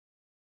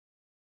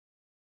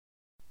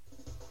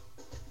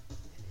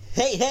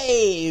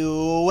Hey,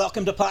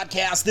 welcome to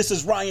podcast. This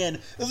is Ryan,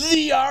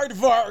 the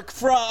Aardvark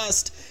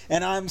Frost,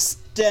 and I'm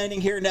standing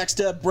here next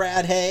to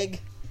Brad Haig.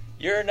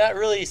 You're not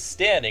really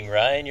standing,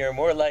 Ryan. You're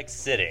more like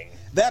sitting.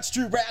 That's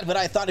true, Brad, but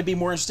I thought it'd be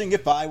more interesting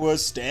if I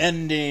was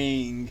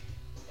standing.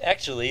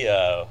 Actually,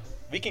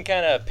 we can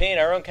kind of paint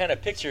our own kind of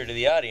picture to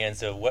the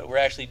audience of what we're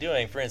actually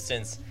doing. For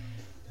instance,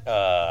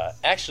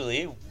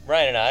 actually,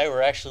 Ryan and I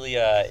were actually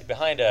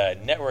behind a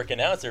network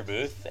announcer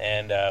booth,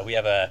 and we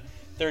have a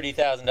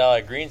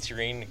 $30,000 green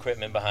screen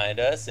equipment behind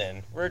us,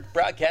 and we're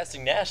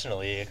broadcasting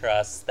nationally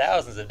across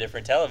thousands of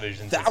different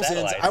televisions. Thousands? And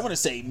satellites. I want to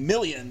say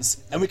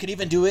millions. And we could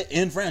even do it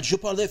in French. Je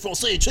parle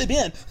français très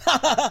bien.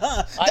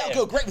 That'll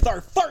go great with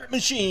our fart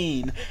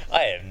machine.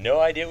 I have no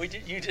idea what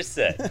you just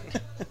said.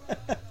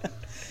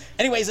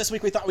 Anyways, this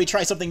week we thought we'd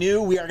try something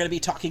new. We are going to be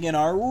talking in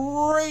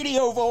our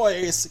radio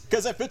voice,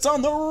 because if it's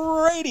on the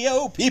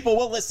radio, people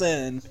will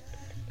listen.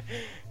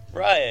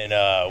 Ryan,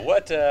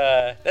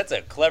 that's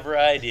a clever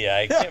idea.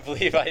 I can't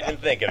believe I didn't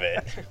think of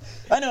it.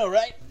 I know,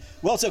 right?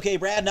 Well, it's okay,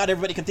 Brad. Not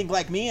everybody can think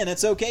like me, and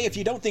it's okay if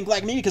you don't think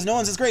like me, because no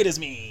one's as great as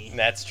me.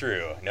 That's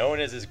true. No one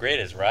is as great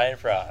as Ryan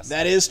Frost.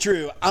 That is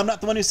true. I'm not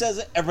the one who says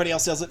it. Everybody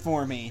else says it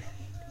for me.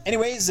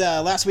 Anyways,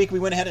 last week we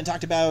went ahead and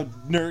talked about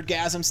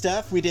nerdgasm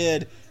stuff. We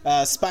did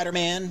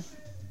Spider-Man,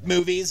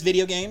 movies,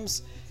 video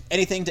games.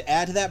 Anything to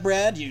add to that,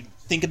 Brad? You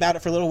think about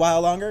it for a little while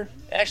longer?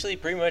 Actually,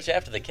 pretty much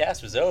after the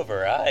cast was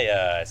over,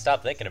 I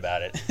stopped thinking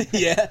about it.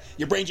 Yeah?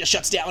 Your brain just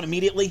shuts down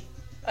immediately?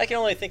 I can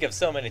only think of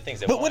so many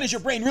things at But once. when is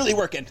your brain really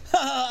working?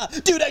 Ha!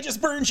 Dude, I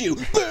just burned you!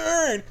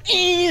 Burn!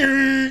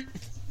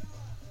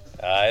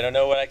 I don't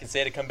know what I can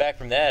say to come back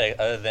from that,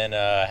 other than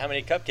how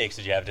many cupcakes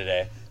did you have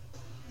today?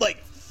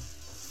 Like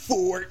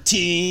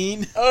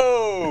 14.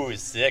 Oh,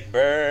 sick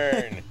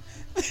burn.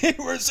 They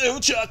were so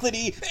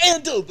chocolatey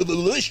and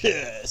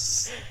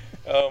delicious.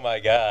 Oh my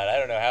god, I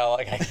don't know how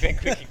long I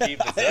think we can keep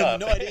this up. I have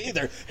no idea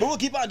either. But we'll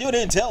keep on doing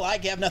it until I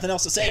have nothing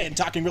else to say and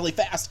talking really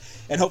fast.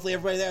 And hopefully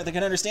everybody there that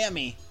can understand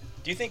me.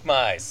 Do you think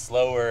my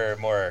slower,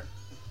 more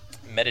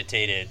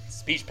meditated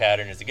speech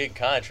pattern is a good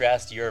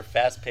contrast to your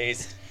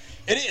fast-paced...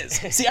 It is.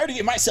 See, I already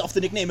gave myself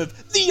the nickname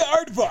of the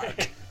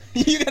Aardvark.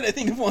 You gotta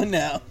think of one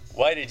now.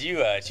 Why did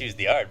you choose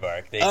the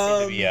Aardvark? They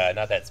seem to be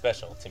not that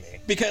special to me.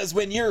 Because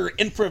when you're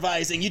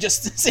improvising, you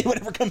just say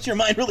whatever comes to your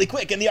mind really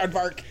quick, and the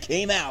Aardvark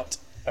came out.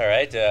 All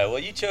right. Well,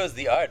 you chose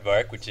the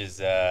aardvark, which is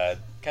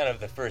kind of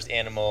the first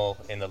animal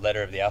in the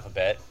letter of the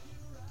alphabet.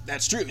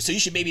 That's true. So you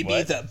should maybe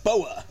What? be the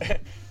boa.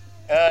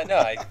 No,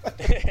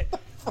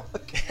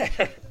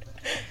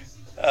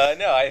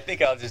 I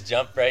think I'll just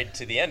jump right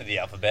to the end of the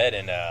alphabet,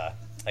 and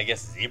I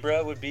guess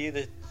zebra would be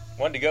the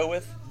one to go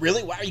with.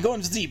 Really? Why are you going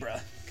to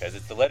zebra? Because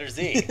it's the letter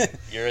Z.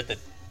 You're at the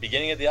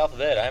beginning of the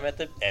alphabet. I'm at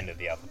the end of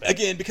the alphabet.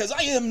 Again, because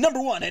I am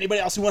number one. Anybody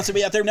else who wants to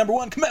be out there number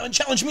one, come out and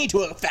challenge me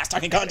to a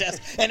fast-talking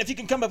contest. And if you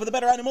can come up with a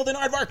better animal than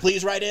Aardvark,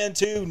 please write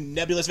into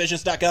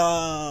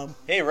nebulousvisions.com.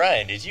 Hey,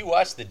 Ryan, did you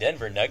watch the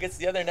Denver Nuggets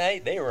the other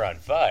night? They were on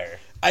fire.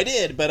 I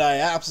did, but I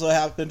absolutely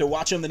happened to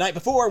watch them the night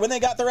before when they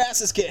got their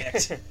asses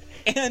kicked.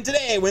 And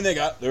today when they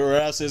got their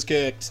asses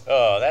kicked.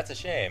 Oh, that's a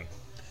shame.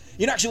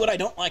 You know, actually, what I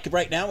don't like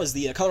right now is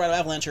the Colorado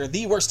Avalanche are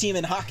the worst team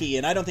in hockey,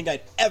 and I don't think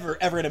I'd ever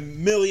in a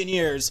million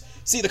years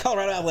see the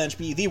Colorado Avalanche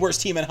be the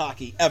worst team in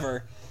hockey,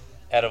 ever.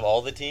 Out of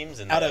all the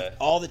teams? Out of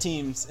all the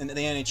teams in the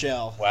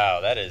NHL. Wow,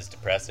 that is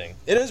depressing.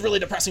 It is really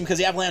depressing because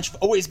the Avalanche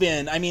have always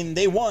been, I mean,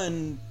 they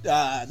won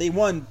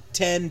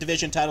 10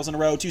 division titles in a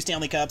row, 2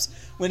 Stanley Cups,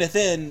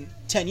 within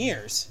 10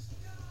 years.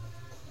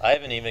 I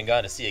haven't even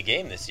gone to see a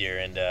game this year,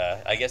 and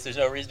I guess there's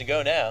no reason to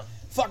go now.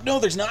 Fuck no,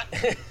 there's not.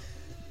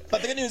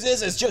 But the good news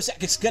is Joe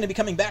Sakic is going to be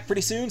coming back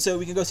pretty soon, so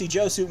we can go see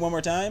Joe Suit one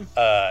more time.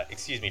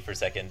 Excuse me for a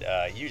second.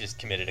 You just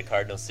committed a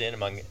cardinal sin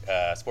among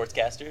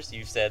sportscasters.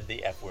 You said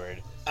the F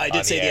word. I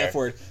did say the F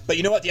word. But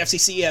you know what? The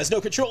FCC has no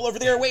control over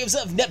the airwaves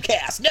of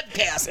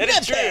Nebcast. That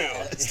is true.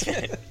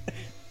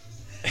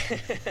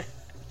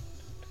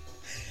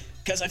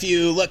 Because if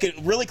you look at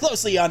really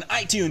closely on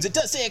iTunes, it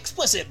does say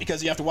explicit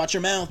because you have to watch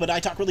your mouth, but I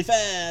talk really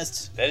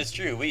fast. That is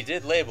true. We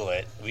did label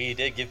it. We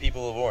did give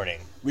people a warning.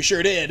 We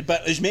sure did,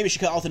 but maybe we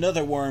should call it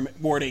another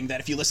warning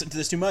that if you listen to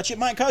this too much, it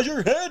might cause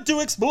your head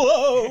to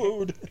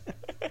explode.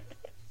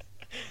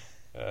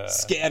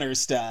 Scanner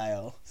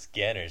style.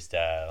 Scanner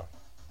style.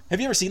 Have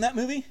you ever seen that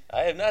movie?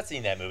 I have not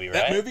seen that movie, right?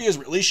 That movie is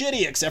really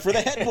shitty, except for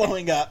the head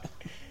blowing up.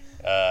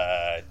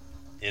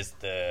 Is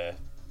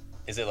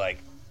it like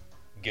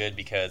good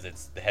because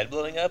it's the head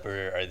blowing up,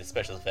 or are the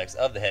special effects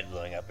of the head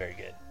blowing up very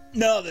good?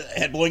 No, the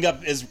head blowing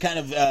up is kind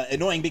of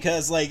annoying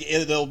because like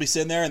they'll be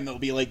sitting there and they'll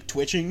be like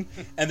twitching,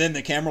 and then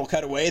the camera will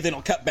cut away, then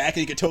it'll cut back,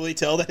 and you can totally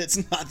tell that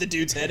it's not the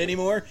dude's head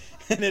anymore,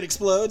 and it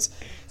explodes.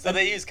 So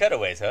they use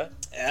cutaways, huh?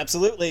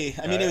 Absolutely.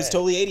 I mean, All it was right.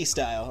 totally 80s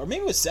style, or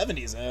maybe it was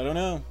 70s. I don't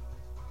know.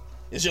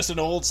 It's just an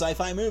old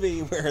sci-fi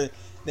movie where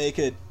they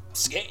could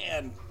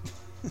scan.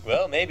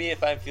 Well, maybe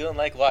if I'm feeling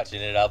like watching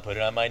it, I'll put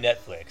it on my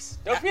Netflix.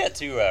 Don't forget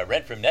to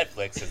rent from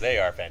Netflix, because they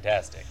are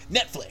fantastic.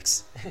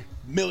 Netflix.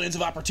 Millions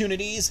of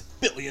opportunities,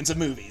 billions of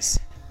movies.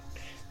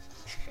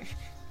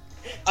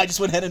 I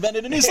just went ahead and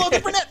invented a new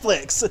slogan for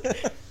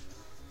Netflix.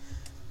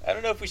 I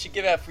don't know if we should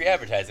give out free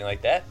advertising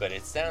like that, but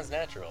it sounds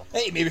natural.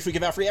 Hey, maybe if we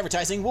give out free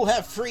advertising, we'll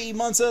have free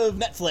months of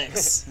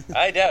Netflix.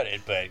 I doubt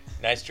it, but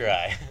nice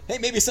try. Hey,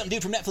 maybe some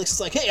dude from Netflix is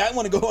like, hey, I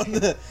want to go on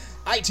the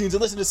iTunes and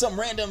listen to some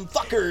random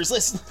fuckers.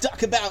 Let's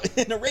talk about,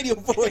 in a radio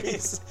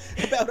voice,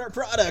 about our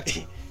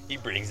product. He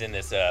brings in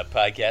this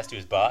podcast to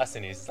his boss,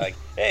 and he's like,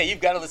 hey, you've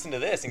got to listen to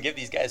this and give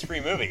these guys free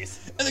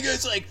movies. And the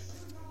guy's like,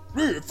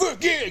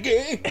 fuck yeah,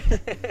 gay.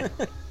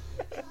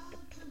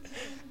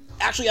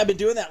 Actually, I've been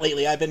doing that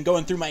lately. I've been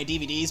going through my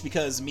DVDs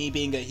because me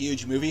being a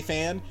huge movie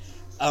fan,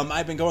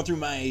 I've been going through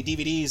my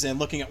DVDs and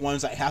looking at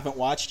ones I haven't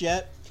watched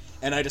yet.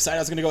 And I decided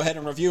I was going to go ahead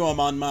and review them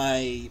on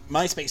my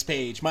MySpace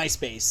page,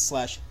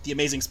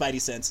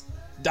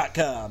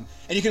 myspace.theamazingspideysense.com.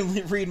 And you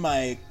can read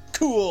my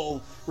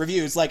cool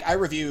reviews. Like, I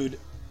reviewed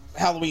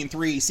Halloween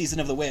 3, Season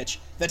of the Witch.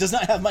 That does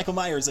not have Michael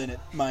Myers in it,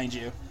 mind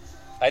you.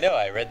 I know,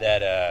 I read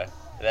that,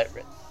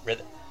 read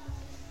that.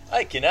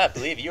 I cannot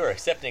believe you are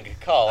accepting a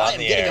call on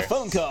the air. I am getting a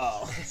phone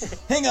call.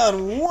 Hang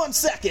on 1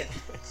 second.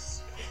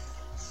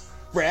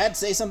 Brad,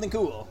 say something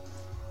cool.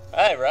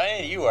 Hi,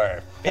 Ryan. You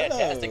are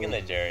fantastic Hello. in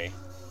the Jerry.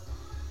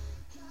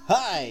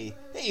 Hi.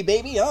 Hey,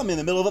 baby, I'm in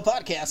the middle of a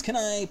podcast. Can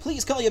I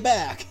please call you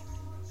back?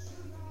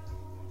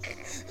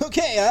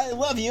 Okay, I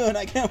love you, and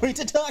I can't wait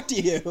to talk to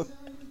you.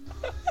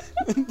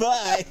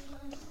 Bye.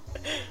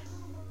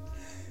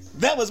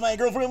 That was my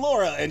girlfriend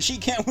Laura, and she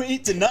can't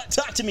wait to not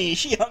talk to me.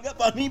 She hung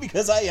up on me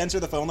because I answer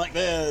the phone like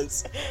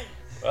this.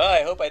 Well,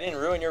 I hope I didn't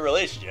ruin your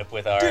relationship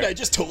with our... Dude, I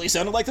just totally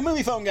sounded like the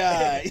movie phone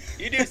guy.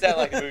 You do sound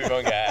like the movie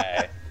phone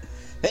guy.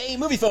 Hey,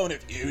 movie phone,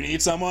 if you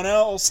need someone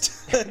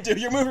else to do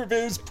your movie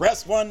reviews,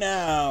 press 1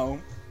 now.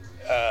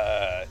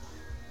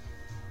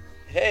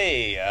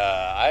 Hey,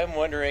 I'm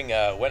wondering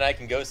when I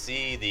can go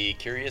see The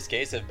Curious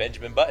Case of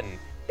Benjamin Button.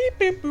 Beep,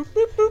 beep, boop,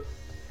 boop, boop.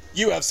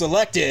 You have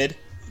selected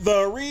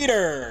The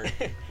Reader.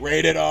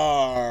 Rated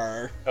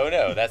R. Oh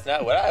no, that's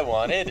not what I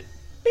wanted.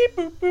 Beep,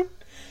 boop, boop.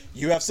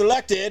 You have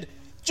selected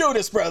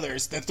Jonas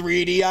Brothers, the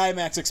 3D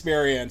IMAX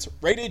experience.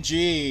 Rated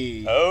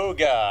G. Oh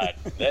god,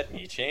 let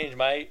me change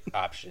my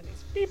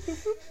options. Beep,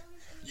 boop, boop.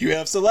 You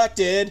have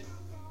selected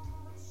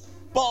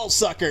Ball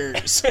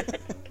Suckers.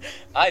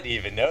 I didn't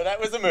even know that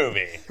was a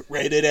movie.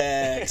 Rated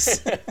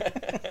X.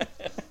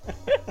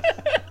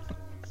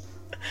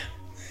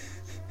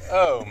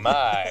 Oh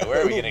my,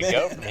 where are we gonna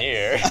go from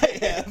here? I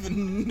have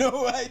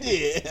no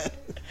idea.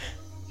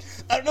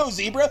 I don't know,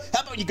 Zebra.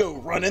 How about you go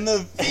run in the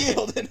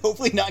field and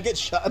hopefully not get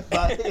shot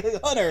by a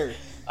hunter?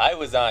 I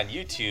was on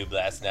YouTube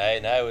last night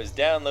and I was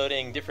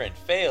downloading different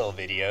fail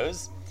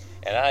videos,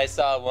 and I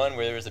saw one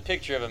where there was a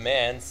picture of a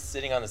man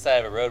sitting on the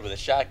side of a road with a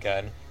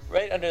shotgun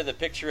right under the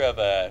picture of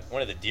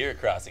one of the deer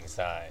crossing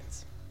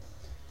signs.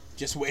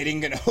 Just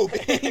waiting and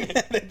hoping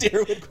that a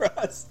deer would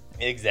cross.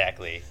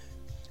 Exactly.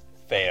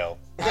 Fail.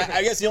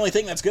 I guess the only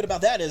thing that's good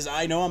about that is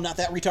I know I'm not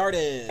that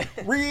retarded.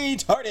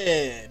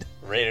 Retarded!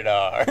 Rated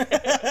R.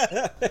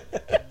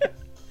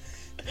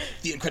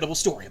 The incredible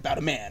story about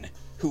a man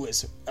who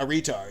is a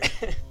retard.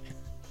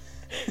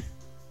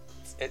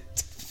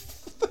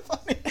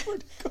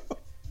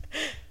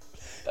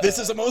 This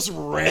is the most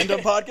random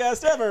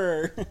podcast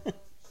ever.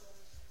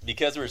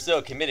 Because we're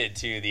so committed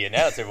to the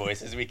announcer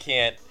voices, we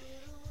can't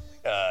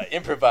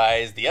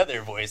improvise the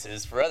other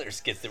voices for other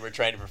skits that we're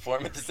trying to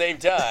perform at the same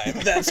time.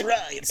 That's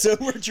right. So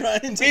we're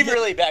trying to... We've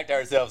really backed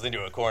ourselves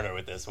into a corner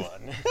with this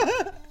one.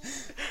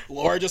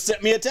 Laura just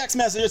sent me a text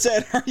message that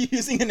said, are you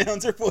using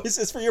announcer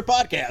voices for your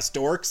podcast,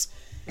 dorks?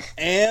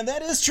 And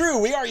that is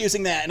true. We are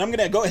using that. And I'm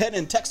going to go ahead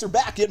and text her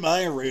back in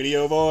my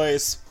radio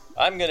voice.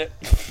 I'm gonna...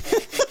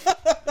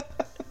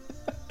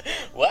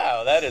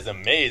 Wow, that is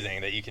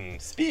amazing that you can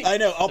speak. I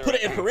know. I'll put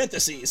it in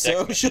parentheses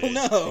so she'll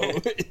know.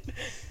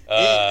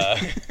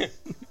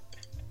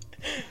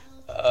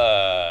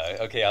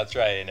 Okay, I'll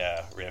try and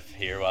riff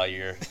here while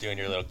you're doing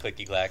your little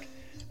clicky clack.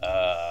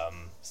 I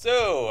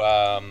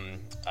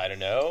don't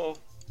know.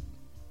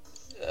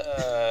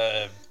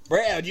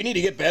 Brad, you need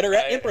to get better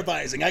at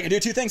improvising. I can do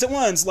two things at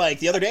once. Like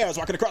the other day I was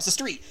walking across the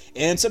street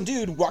and some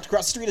dude walked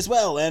across the street as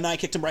well and I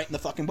kicked him right in the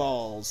fucking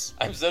balls.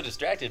 I'm so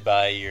distracted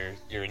by your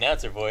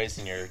announcer voice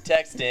and your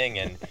texting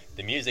and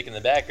the music in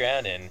the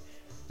background, and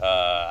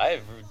I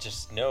have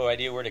just no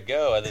idea where to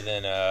go other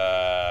than,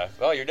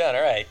 oh, you're done,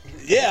 all right.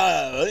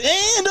 Yeah,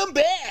 and I'm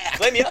back!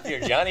 Lay me up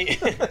here, Johnny.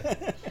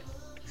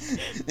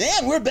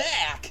 And we're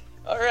back!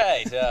 All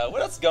right, what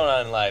else is going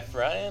on in life,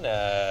 Ryan?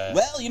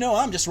 Well, you know,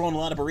 I'm just rolling a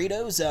lot of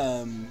burritos.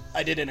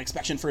 I did an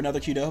inspection for another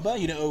Qdoba,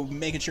 you know,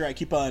 making sure I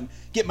keep on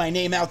getting my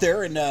name out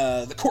there in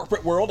the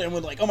corporate world, and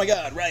we're like, oh my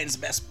god, Ryan's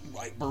the best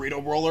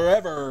burrito roller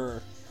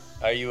ever.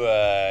 Are you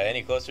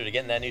any closer to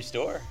getting that new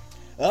store?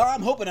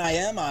 I'm hoping I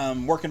am.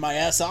 I'm working my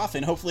ass off,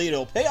 and hopefully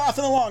it'll pay off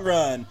in the long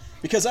run,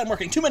 because I'm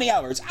working too many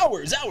hours.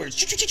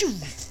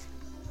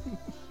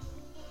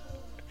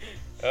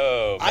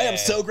 Oh, man. I am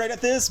so great at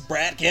this,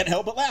 Brad can't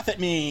help but laugh at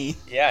me.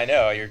 Yeah, I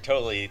know. You're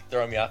totally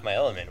throwing me off my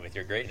element with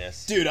your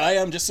greatness. Dude, I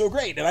am just so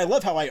great, and I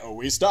love how I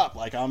always stop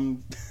like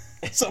I'm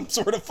some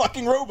sort of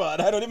fucking robot.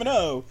 I don't even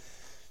know.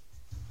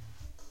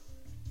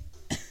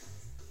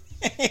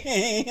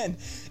 And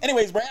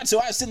anyways, Brad, so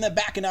I was sitting there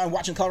back and I'm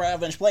watching Colorado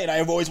Avalanche play, and I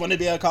have always wanted to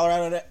be a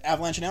Colorado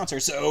Avalanche announcer,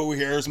 so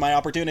here's my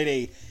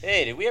opportunity.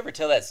 Hey, did we ever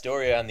tell that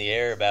story on the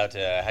air about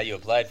how you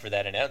applied for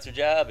that announcer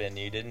job and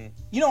you didn't?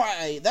 You know,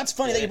 that's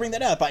funny that you bring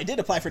that up. I did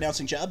apply for an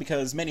announcing job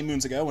because many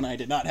moons ago, when I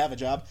did not have a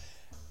job,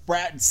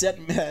 Brad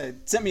sent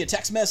me a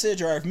text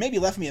message, or maybe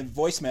left me a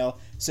voicemail,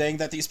 saying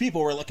that these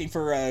people were looking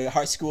for a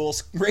high school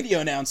radio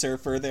announcer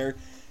for their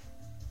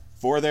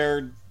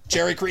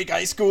Cherry Creek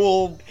High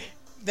School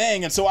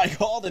thing. And so I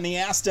called and he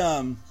asked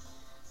for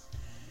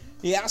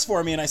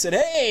me, and I said,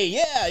 hey,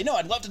 yeah,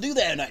 I'd love to do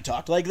that. And I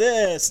talked like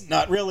this.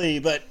 Not really,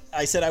 but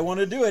I said I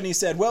wanted to do it. And he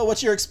said, well,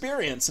 what's your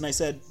experience? And I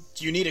said,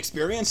 do you need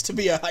experience to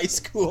be a high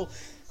school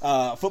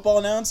football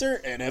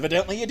announcer? And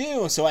evidently you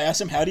do. So I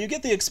asked him, how do you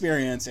get the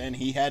experience? And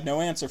he had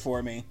no answer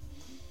for me.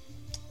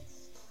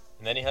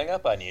 And then he hung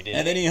up on you, didn't he?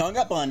 And then he hung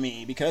up on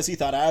me because he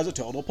thought I was a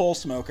total pole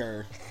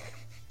smoker.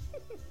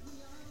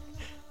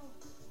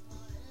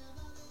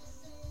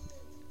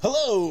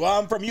 Hello,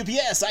 I'm from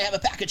UPS. I have a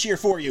package here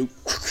for you.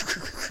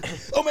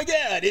 Oh my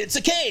god, it's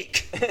a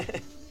cake!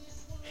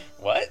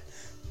 What?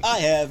 I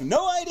have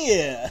no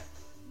idea.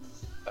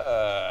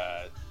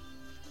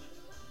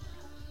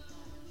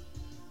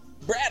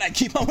 Brad, I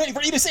keep on waiting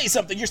for you to say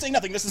something. You're saying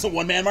nothing. This is a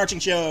one-man marching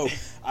show.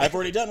 I've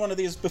already done one of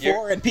these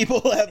before, and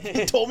people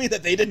have told me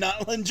that they did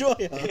not enjoy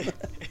them.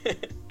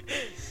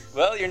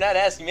 Well, you're not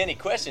asking me any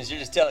questions. You're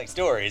just telling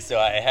stories, so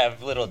I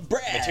have little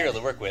material to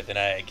work with, and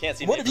I can't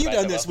seem to. What have you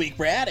done this week,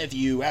 Brad? Have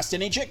you asked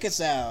any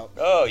chicks out?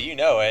 Oh, you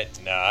know it.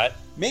 Not.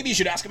 Maybe you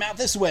should ask them out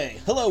this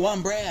way. Hello,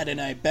 I'm Brad, and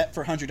I bet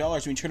for $100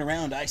 when you turn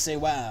around, I say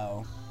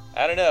wow.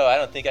 I don't know. I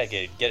don't think I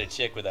could get a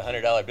chick with a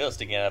 $100 bill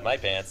sticking out of my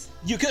pants.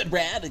 You could,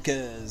 Brad,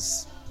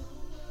 because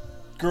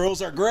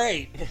girls are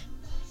great.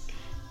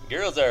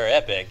 Girls are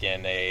epic,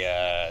 and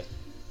I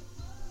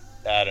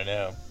don't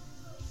know.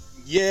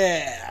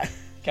 Yeah.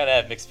 Kind of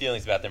have mixed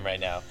feelings about them right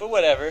now, but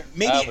whatever.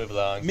 I'll move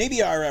along.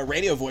 Maybe our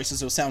radio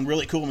voices will sound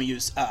really cool when we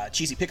use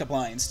cheesy pickup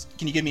lines.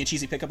 Can you give me a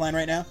cheesy pickup line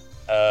right now?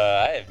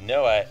 I have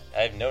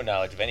no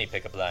knowledge of any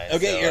pickup lines.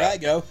 Okay, so, here I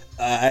go.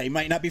 I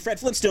might not be Fred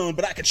Flintstone,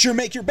 but I could sure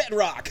make your bed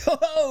rock. Ho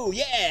ho,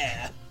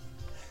 yeah.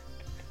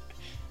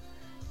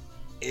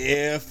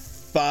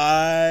 If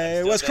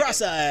I was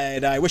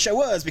cross-eyed, I wish I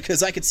was,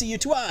 because I could see you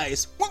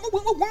twice.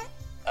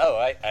 Oh,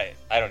 I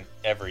don't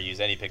ever use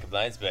any pickup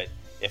lines, but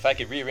if I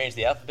could rearrange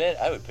the alphabet,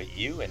 I would put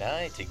you and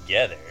I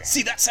together.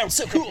 See, that sounds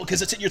so cool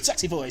because it's in your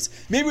sexy voice.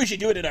 Maybe we should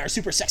do it in our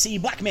super sexy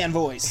black man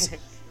voice.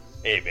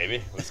 Hey,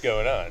 baby, what's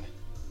going on?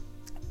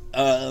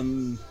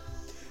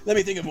 Let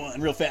me think of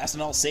one real fast,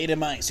 and I'll say it in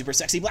my super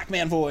sexy black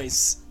man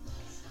voice.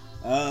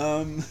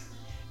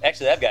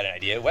 Actually, I've got an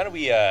idea. Why don't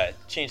we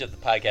change up the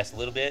podcast a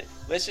little bit?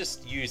 Let's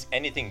just use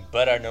anything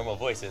but our normal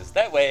voices.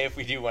 That way, if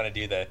we do want to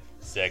do the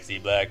sexy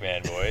black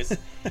man voice.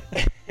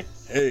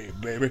 Hey,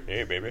 baby.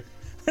 Hey, baby.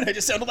 I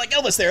just sounded like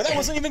Elvis there. That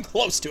wasn't even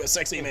close to a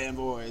sexy man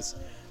voice.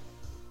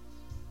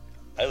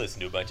 I listened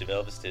to a bunch of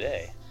Elvis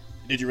today.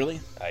 Did you really?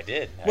 I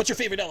did. What's your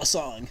favorite Elvis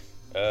song?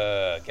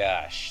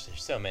 Gosh,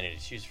 there's so many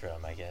to choose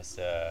from, I guess.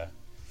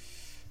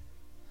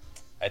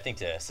 I think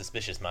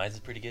Suspicious Minds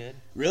is pretty good.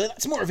 Really?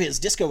 That's more of his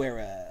disco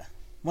era.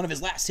 One of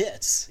his last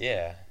hits.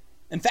 Yeah.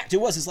 In fact,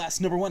 it was his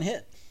last #1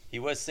 hit. He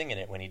was singing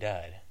it when he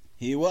died.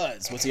 He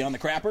was. Was he on the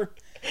crapper?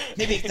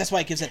 Maybe that's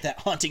why it gives it that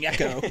haunting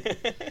echo.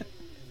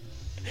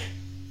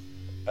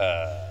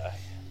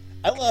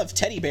 I love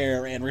Teddy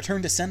Bear and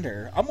Return to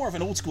Sender. I'm more of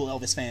an old school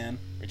Elvis fan.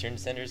 Return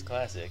to Sender is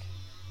classic.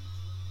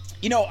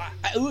 You know, I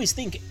always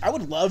think I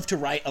would love to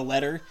write a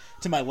letter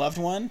to my loved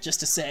one just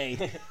to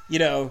say,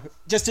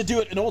 just to do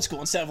it in old school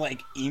instead of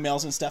like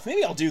emails and stuff.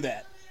 Maybe I'll do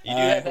that. You do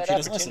have that hope she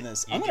doesn't listen to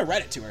this. I'm going to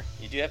write it to her.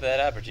 You do have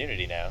that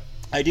opportunity now.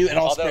 I do, and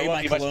I'll Although spray it won't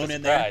my be much cologne of a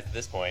in there. surprise at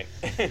this point.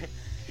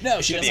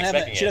 No, she doesn't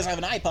have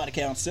an iPod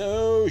account,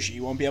 so she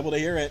won't be able to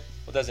hear it.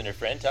 Well, doesn't her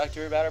friend talk to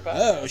her about her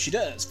podcast? Oh, she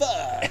does.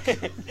 Fuck.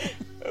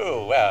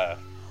 Oh, wow.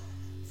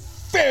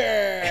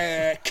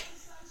 Fuck.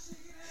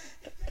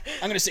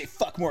 I'm going to say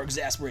fuck more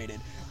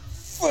exasperated.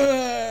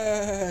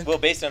 Fuck. Well,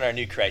 based on our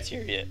new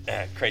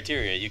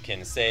criteria, you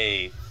can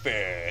say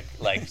fuck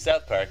like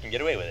South Park and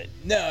get away with it.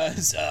 No,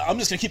 I'm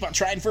just going to keep on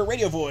trying for a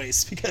radio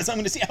voice because I'm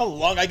going to see how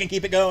long I can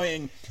keep it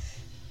going.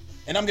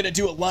 And I'm going to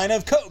do a line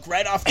of Coke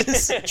right off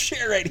this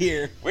chair right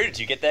here. Where did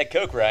you get that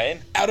Coke, Ryan?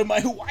 Out of my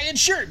Hawaiian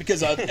shirt,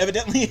 because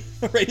evidently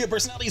radio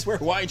personalities wear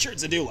Hawaiian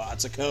shirts and do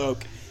lots of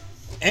Coke.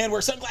 And wear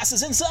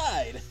sunglasses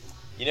inside.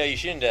 You know, you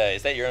shouldn't,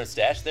 is that your own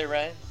stash there,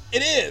 Ryan?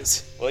 It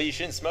is. Well, you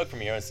shouldn't smoke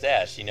from your own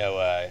stash. You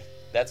know,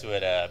 that's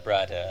what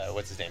brought,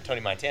 what's his name,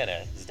 Tony Montana,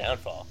 his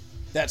downfall.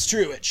 That's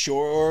true, it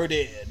sure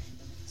did.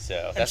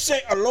 So, and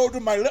say hello to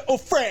my little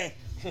friend.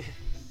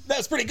 That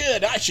was pretty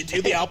good. I should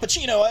do the Al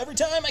Pacino every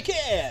time I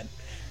can.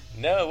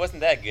 No, it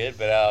wasn't that good,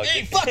 but I'll...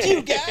 Hey, fuck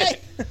you, guy!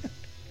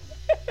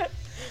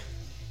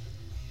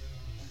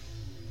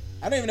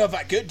 I don't even know if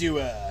I could do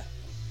Al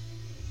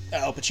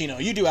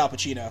Pacino. You do Al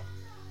Pacino.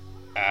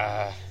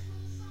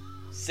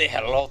 Say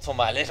hello to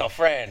my little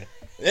friend.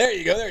 There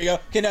you go, there you go.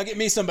 Okay, now get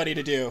me somebody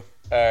to do.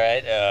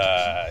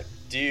 Alright,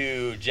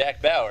 do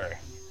Jack Bauer.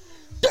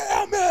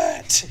 Damn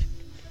it!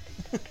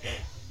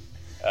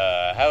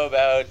 How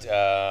about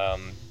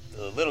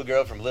the little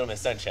girl from Little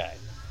Miss Sunshine?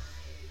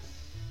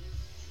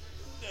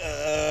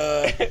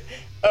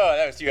 Oh,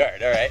 that was too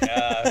hard. All right.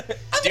 I'm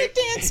gonna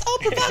dance all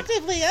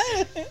provocatively.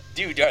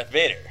 Do Darth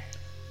Vader.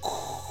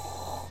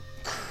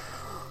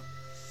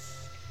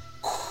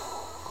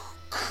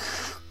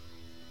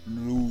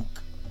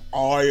 Luke,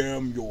 I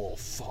am your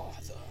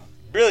father.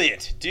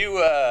 Brilliant. Do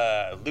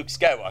Luke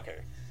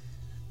Skywalker.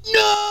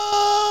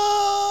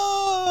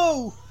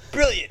 No!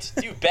 Brilliant.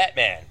 Do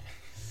Batman.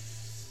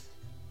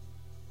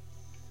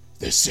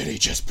 This city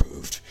just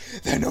proved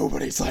that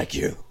nobody's like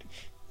you.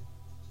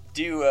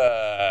 Do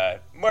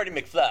Marty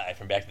McFly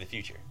from Back to the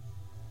Future.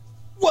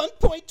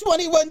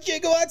 1.21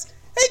 gigawatts?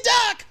 Hey,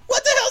 Doc!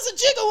 What the hell's a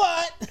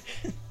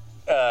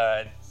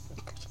gigawatt?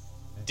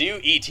 Do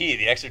E.T.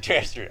 the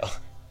Extraterrestrial.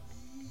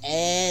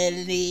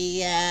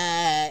 Elliot.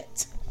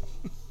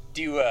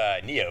 Do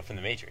Neo from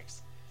The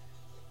Matrix.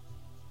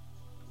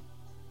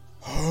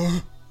 Huh?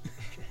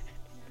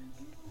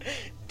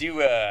 Do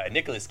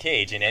Nicolas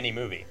Cage in any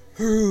movie.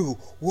 Who?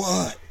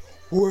 What?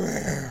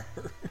 Where?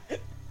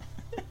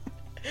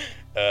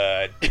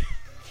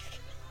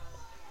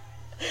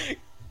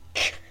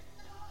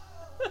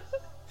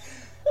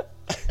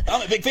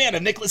 I'm a big fan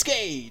of Nicolas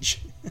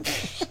Cage.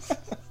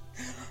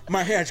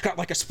 My head's got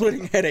like a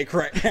splitting headache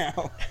right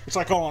now. It's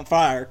like all on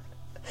fire.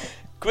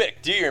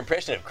 Quick, do your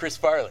impression of Chris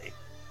Farley.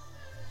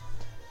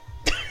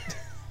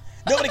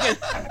 Nobody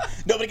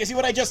can see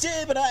what I just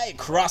did, but I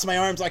crossed my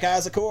arms like I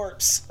was a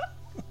corpse.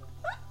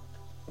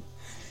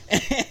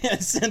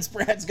 And since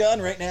Brad's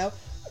gone right now,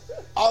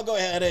 I'll go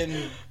ahead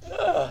and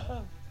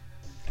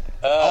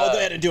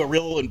do a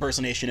real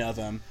impersonation of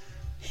him.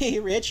 Hey,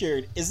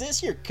 Richard, is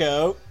this your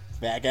coat?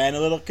 Fat guy in a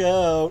little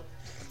coat.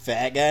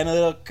 Fat guy in a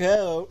little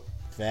coat.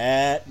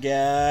 Fat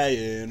guy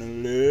in a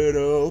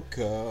little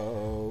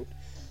coat.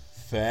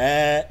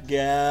 Fat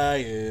guy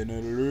in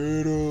a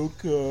little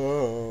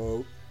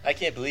coat. I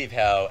can't believe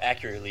how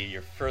accurately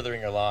you're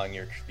furthering along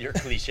your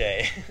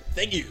cliche.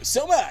 Thank you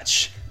so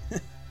much.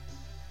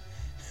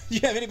 You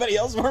have anybody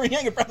else for me?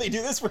 I could probably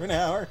do this for an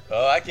hour.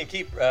 Oh, I can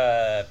keep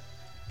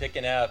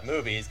picking out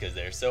movies because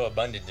they're so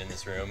abundant in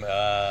this room.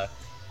 Why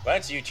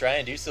don't you try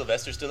and do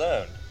Sylvester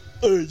Stallone?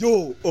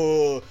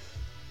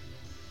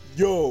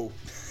 Yo.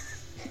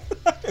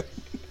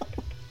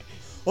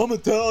 I'm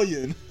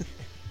Italian.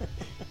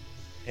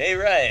 Hey,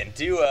 Ryan,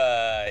 do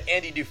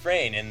Andy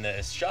Dufresne in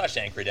the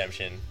Shawshank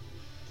Redemption.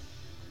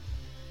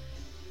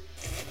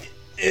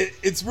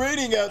 It's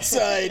raining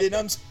outside and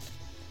I'm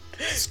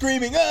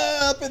screaming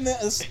up in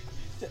this.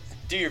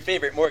 Do your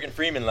favorite Morgan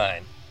Freeman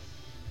line.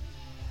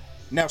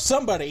 Now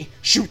somebody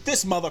shoot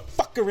this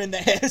motherfucker in the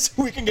head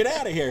so we can get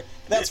out of here.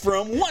 That's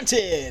from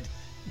Wanted.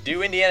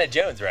 Do Indiana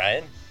Jones,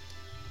 Ryan.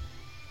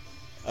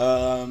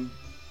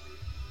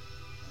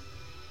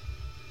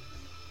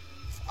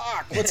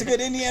 Fuck, what's a good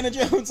Indiana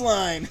Jones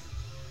line?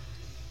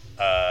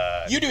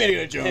 You do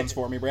Indiana Jones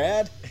for me,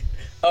 Brad.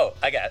 Oh,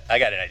 I got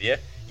an idea.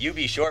 You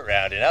be Short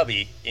Round and I'll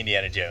be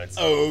Indiana Jones.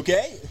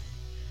 Okay.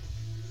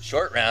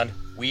 Short Round,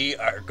 we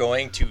are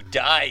going to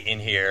die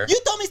in here. You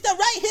told me stand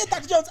right here,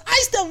 Dr. Jones. I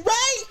stand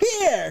right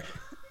here.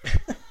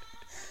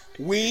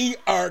 We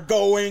are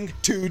going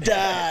to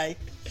die.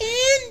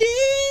 Indy.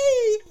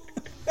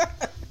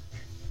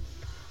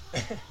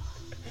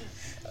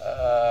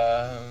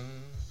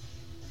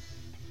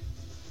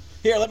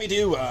 Here, let me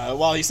do,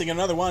 while he's singing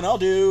another one, I'll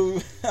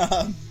do,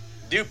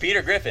 Do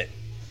Peter Griffin.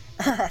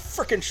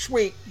 Frickin'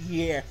 sweet,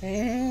 yeah.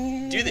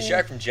 Do the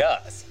shark from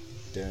Jaws.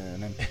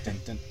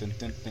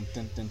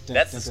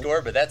 That's the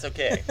score, but that's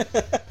okay.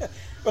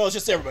 Well, it's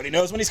just everybody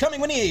knows when he's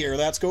coming when he hear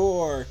that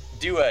score.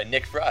 Do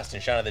Nick Frost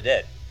in Shaun of the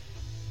Dead.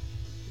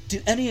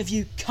 Do any of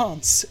you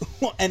cunts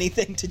want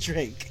anything to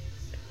drink?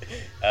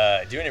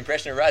 Do an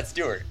impression of Rod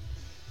Stewart.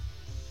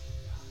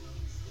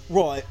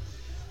 Right.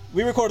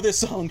 We recorded this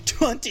song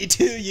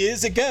 22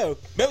 years ago.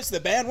 Most of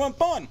the band weren't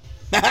born.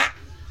 Haha!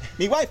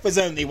 Me wife was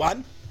only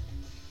one.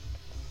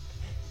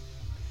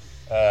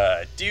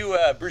 Do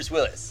Bruce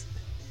Willis.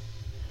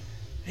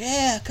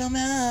 Yeah, come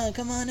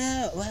on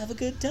out. We'll have a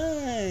good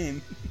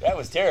time. That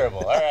was terrible.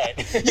 All right.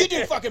 You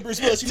do fucking Bruce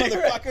Willis, you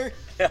motherfucker.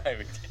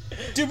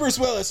 Do Bruce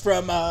Willis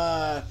from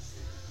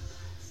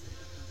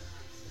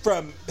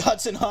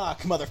Hudson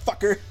Hawk,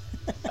 motherfucker.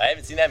 I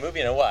haven't seen that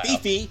movie in a while.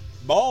 Beefy,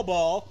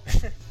 ball.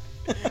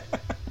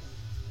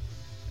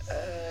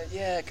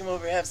 Yeah, come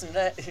over, have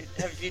a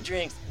few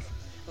drinks.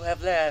 We'll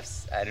have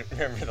laughs. I don't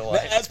remember the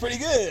line. That's pretty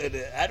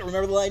good. I don't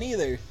remember the line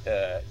either.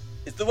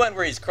 It's the one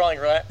where he's crawling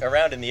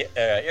around in the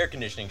air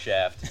conditioning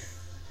shaft.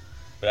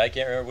 But I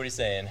can't remember what he's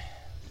saying.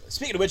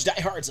 Speaking of which, Die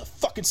Hard's a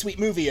fucking sweet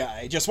movie.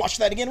 I just watched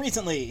that again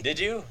recently. Did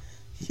you?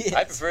 Yes.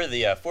 I prefer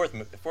the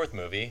fourth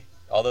movie,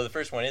 although the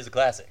first one is a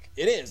classic.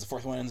 It is. The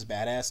fourth one's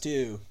badass,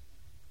 too.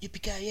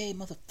 Yippee-ki-yay,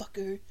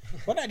 motherfucker.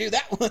 Why don't I do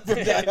that one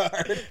from Die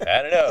Hard?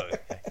 I don't know.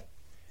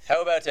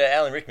 How about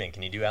Alan Rickman?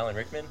 Can you do Alan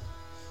Rickman?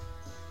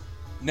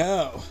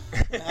 No.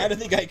 I don't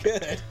think I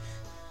could.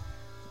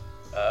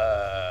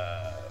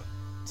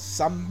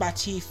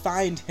 Somebody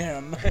find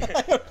him. I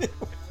don't know.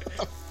 What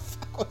the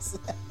fuck was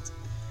that?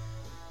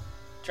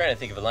 trying to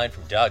think of a line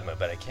from Dogma,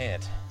 but I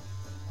can't.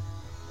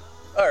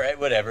 Alright,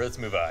 whatever, let's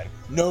move on.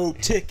 No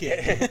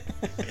ticket.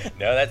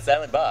 No, that's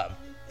Silent Bob.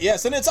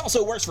 Yes, and it's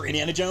also worse for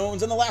Indiana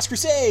Jones and the Last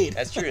Crusade.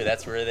 That's true,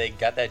 that's where they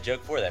got that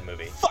joke for that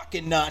movie.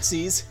 Fucking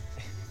Nazis.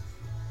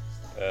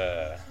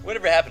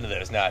 Whatever happened to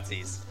those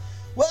Nazis?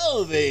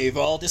 Well, they've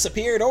all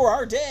disappeared or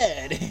are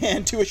dead,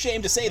 and too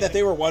ashamed to say that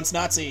they were once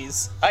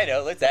Nazis. I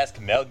know, let's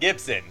ask Mel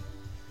Gibson.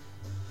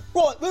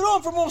 Right, but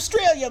I'm from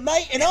Australia,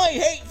 mate, and I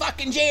hate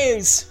fucking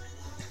Jews.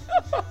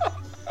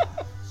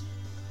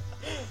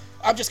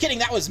 I'm just kidding,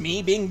 that was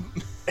me being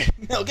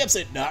Mel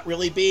Gibson, not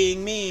really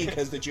being me,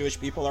 because the Jewish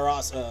people are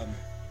awesome.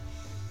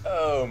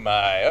 Oh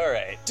my,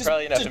 alright.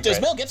 Probably enough does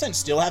Mel Gibson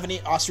still have an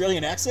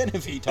Australian accent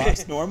if he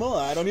talks normal?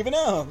 I don't even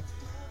know.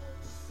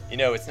 You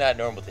know, it's not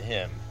normal to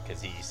him,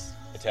 because he's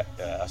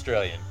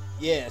Australian.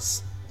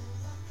 Yes.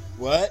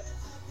 What?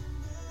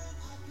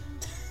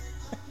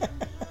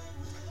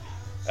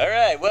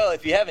 Alright, well,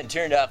 if you haven't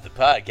turned off the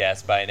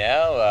podcast by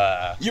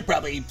now, You're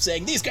probably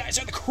saying, these guys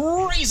are the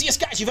craziest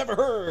guys you've ever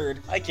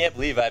heard. I can't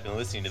believe I've been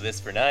listening to this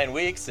for 9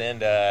 weeks, and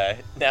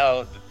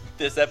now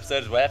this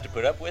episode is what I have to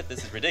put up with?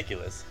 This is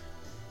ridiculous.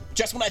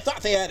 Just when I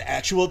thought they had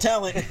actual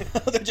talent,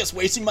 they're just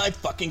wasting my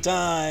fucking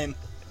time.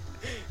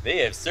 They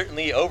have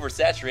certainly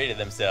oversaturated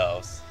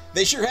themselves.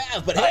 They sure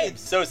have, but hey, I'm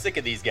so sick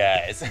of these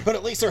guys. but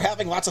at least they're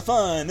having lots of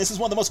fun. This is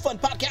one of the most fun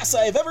podcasts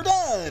I've ever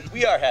done.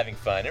 We are having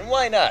fun, and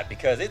why not?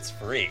 Because it's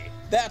free.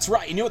 That's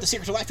right. You know what the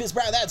secret to life is,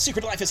 Brad? That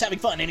secret to life is having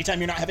fun. Anytime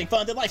you're not having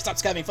fun, then life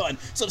stops having fun.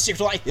 So the secret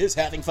to life is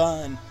having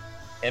fun.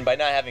 And by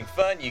not having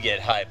fun, you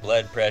get high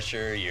blood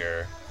pressure,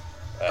 your...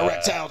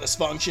 Erectile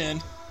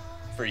dysfunction.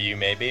 For you,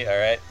 maybe,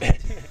 alright?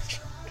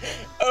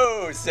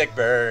 Oh, sick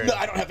burn. No,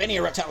 I don't have any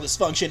erectile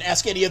dysfunction.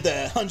 Ask any of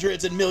the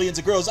hundreds and millions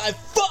of girls I've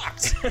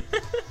fucked.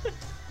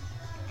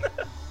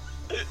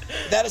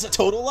 That is a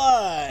total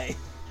lie.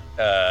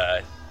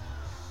 I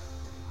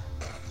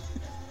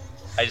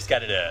just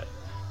got a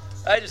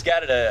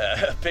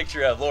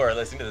picture of Laura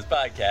listening to this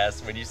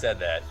podcast when you said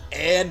that.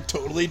 And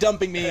totally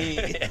dumping me.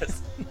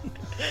 Yes.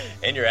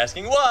 And you're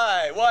asking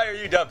why? Why are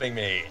you dumping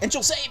me? And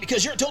she'll say,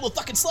 because you're a total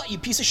fucking slut, you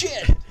piece of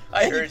shit.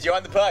 I heard you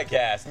on the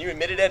podcast, and you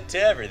admitted it to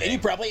everything. And you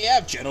probably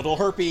have genital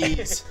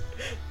herpes.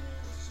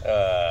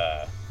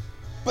 But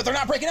they're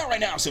not breaking out right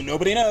now, so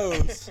nobody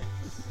knows.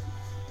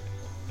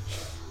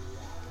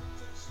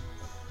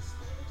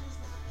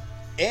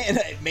 And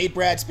I made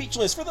Brad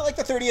speechless for the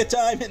 30th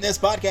time in this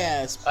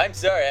podcast. I'm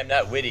sorry I'm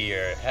not witty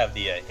or have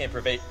the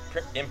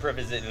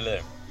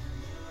improvisation.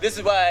 This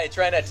is why I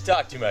try not to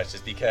talk too much, is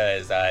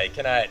because I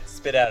cannot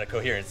spit out a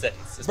coherent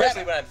sentence,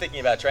 especially when I'm thinking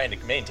about trying to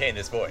maintain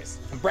this voice.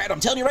 Brad, I'm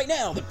telling you right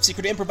now, the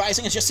secret to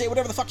improvising is just say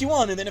whatever the fuck you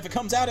want, and then if it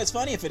comes out, it's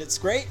funny. If it's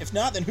great, if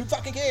not, then who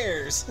fucking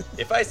cares?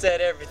 If I said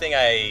everything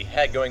I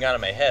had going on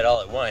in my head all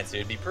at once, it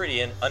would be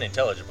pretty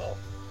unintelligible.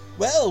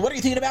 Well, what are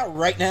you thinking about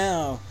right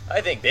now?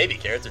 I think baby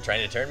carrots are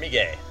trying to turn me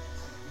gay.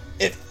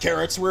 If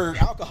carrots were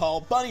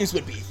alcohol, bunnies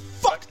would be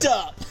fucked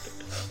up.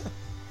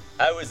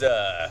 I was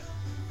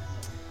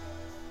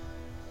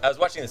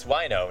watching this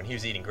wino and he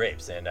was eating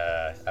grapes, and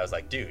I was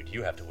like, dude,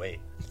 you have to wait.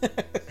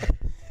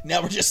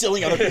 Now we're just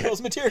stealing other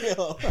people's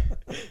material.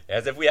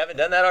 As if we haven't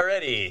done that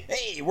already.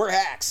 Hey, we're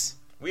hacks.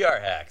 We are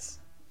hacks.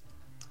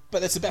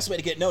 But that's the best way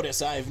to get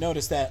noticed. I've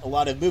noticed that a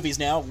lot of movies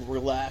now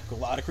lack a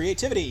lot of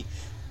creativity.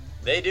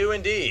 They do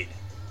indeed.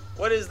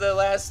 What is the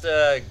last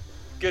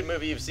good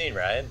movie you've seen,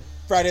 Ryan?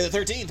 Friday the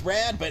 13th,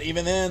 Brad, but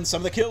even then, some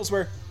of the kills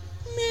were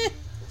meh.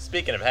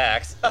 Speaking of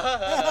hacks.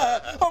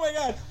 Oh my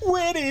god,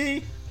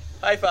 witty!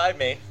 High five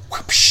me.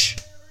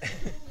 Whoopsh.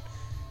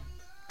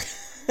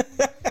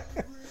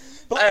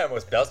 I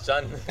almost belched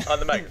on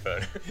the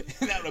microphone.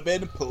 That would have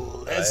been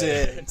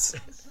pleasant.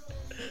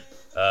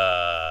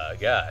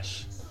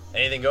 Gosh.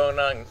 Anything going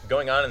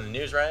on in the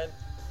news, Ryan?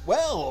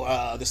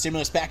 Well, the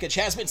stimulus package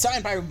has been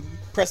signed by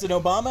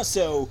President Obama,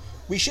 so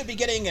we should be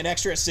getting an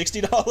extra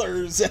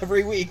 $60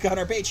 every week on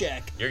our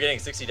paycheck. You're getting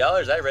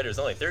 $60? I read it was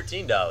only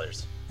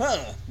 $13.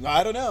 Huh.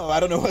 I don't know. I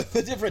don't know what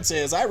the difference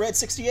is. I read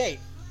 68.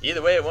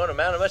 Either way, it won't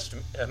amount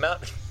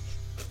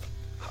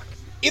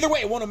Either way,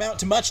 it won't amount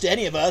to much to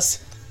any of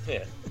us.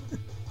 Yeah.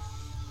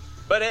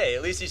 But hey,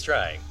 at least he's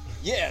trying.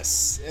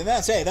 Yes, and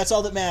that's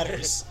all that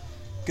matters.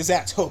 Because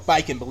that's hope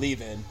I can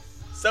believe in.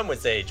 Some would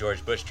say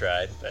George Bush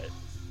tried,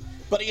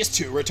 but he is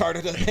too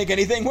retarded to make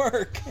anything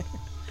work.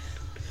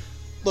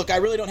 Look, I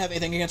really don't have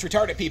anything against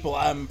retarded people.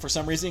 I'm, for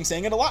some reason,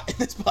 saying it a lot in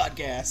this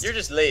podcast. You're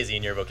just lazy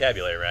in your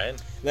vocabulary, Ryan.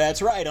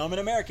 That's right, I'm an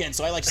American,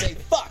 so I like to say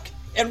fuck,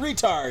 and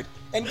retard,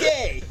 and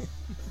gay,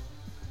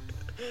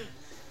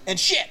 and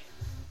shit.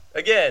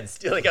 Again,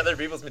 stealing other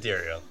people's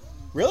material.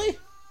 Really?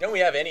 Don't we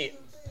have any...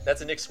 That's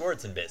a Nick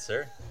Swardson bit,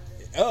 sir.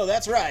 Oh,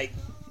 that's right.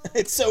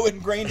 It's so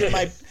ingrained in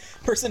my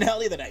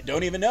personality that I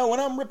don't even know when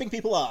I'm ripping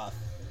people off.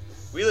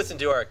 We listen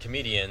to our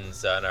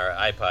comedians on our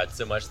iPod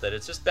so much that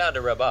it's just bound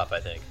to rub off, I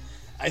think.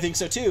 I think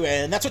so too,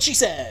 and that's what she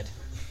said.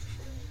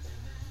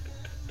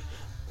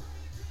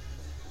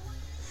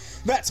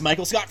 That's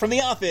Michael Scott from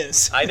The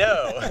Office. I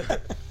know.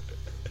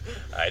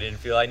 I didn't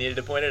feel I needed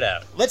to point it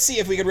out. Let's see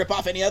if we can rip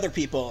off any other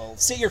people.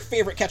 Say your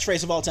favorite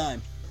catchphrase of all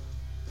time.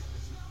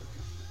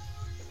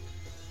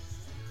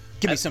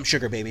 Give me some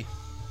sugar, baby.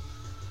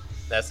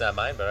 That's not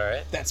mine, but all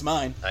right. That's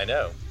mine. I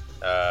know.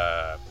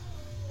 I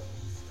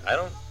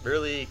don't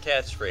really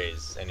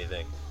catchphrase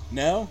anything.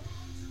 No?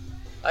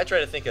 I try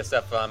to think of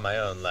stuff on my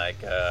own,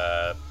 like,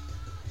 yeah,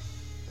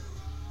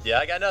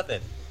 I got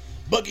nothing.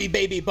 Boogie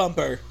Baby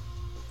Bumper.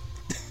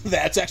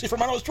 That's actually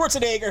from Arnold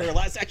Schwarzenegger,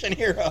 Last Action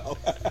Hero.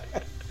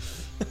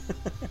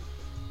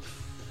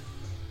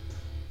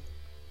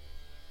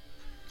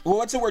 Well,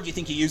 what's the word you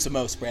think you use the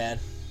most, Brad?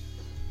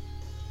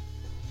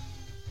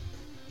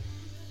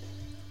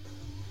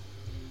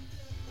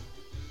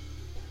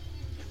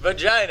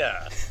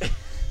 Vagina.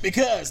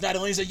 Because not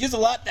only is it used a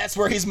lot, that's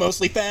where he's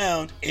mostly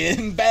found.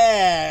 In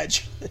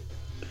Badge.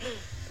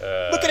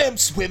 Look at him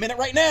swimming it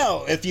right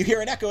now. If you hear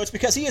an echo, it's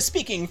because he is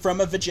speaking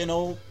from a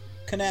vaginal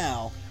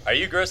canal. Are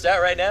you grossed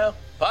out right now?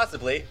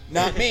 Possibly.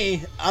 Not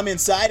me. I'm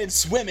inside and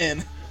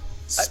swimming.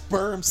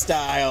 Sperm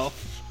style.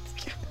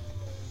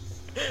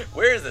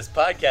 Where is this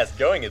podcast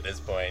going at this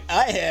point?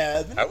 I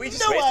have Are we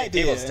just no wasting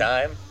idea. people's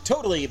time?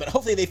 Totally, but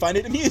hopefully they find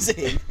it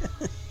amusing.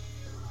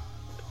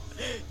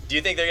 Do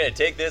you think they're going to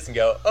take this and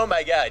go, oh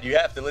my god, you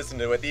have to listen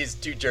to what these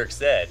two jerks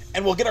said?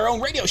 And we'll get our own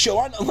radio show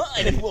on the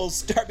line and we'll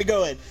start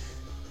going.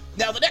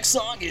 Now the next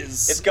song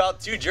is... It's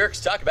called Two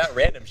Jerks Talk About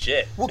Random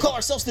Shit. We'll call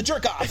ourselves the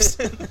Jerk-Offs.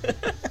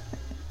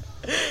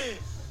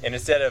 And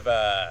instead of,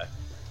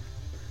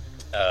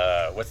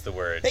 what's the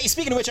word? Hey,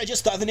 speaking of which, I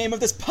just thought of the name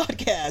of this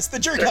podcast, the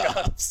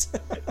Jerk-Offs.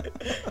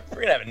 We're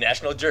going to have a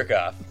national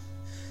jerk-off.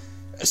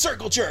 A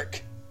circle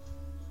jerk.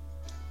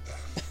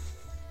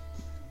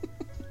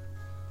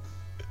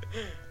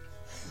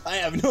 I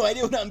have no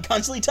idea what I'm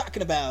constantly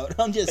talking about.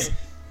 I'm just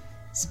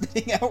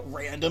spitting out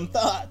random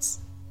thoughts.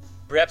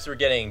 Perhaps we're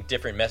getting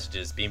different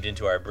messages beamed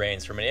into our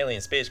brains from an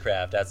alien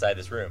spacecraft outside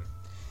this room.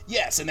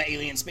 Yes, and the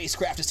alien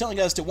spacecraft is telling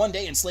us to one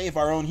day enslave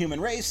our own human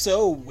race,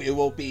 so we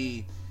will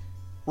be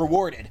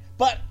rewarded.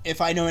 But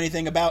if I know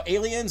anything about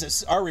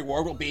aliens, our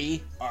reward will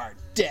be our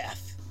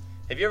death.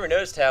 Have you ever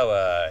noticed how,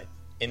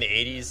 in the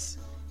 80s,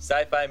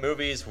 sci-fi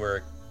movies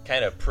were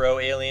kind of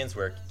pro-aliens,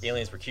 where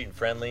aliens were cute and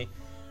friendly,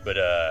 but,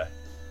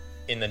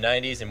 in the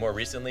 90s and more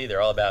recently,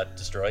 they're all about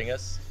destroying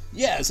us?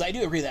 Yes, I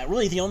do agree that.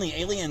 Really, the only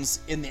aliens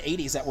in the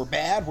 80s that were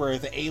bad were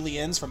the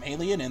aliens from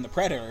Alien and the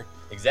Predator.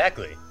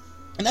 Exactly.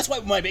 And that's why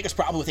my biggest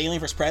problem with Alien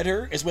vs.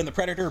 Predator is when the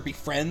Predator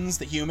befriends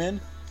the human.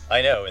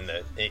 I know, in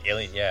the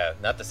Alien, yeah,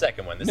 not the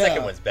second one. The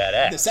second one's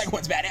badass. The second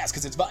one's badass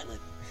because it's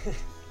violent.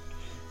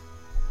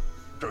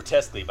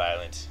 Grotesquely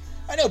violent.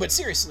 I know, but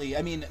seriously,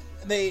 I mean,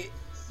 and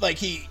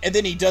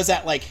then he does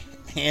that,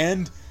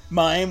 hand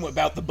mime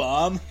about the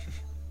bomb.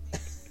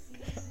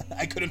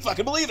 I couldn't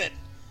fucking believe it.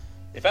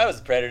 If I was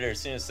a predator, as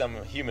soon as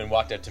some human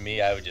walked up to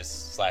me, I would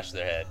just slash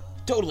their head.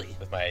 Totally.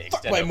 With my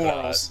Fuck extendo my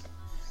morals.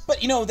 But,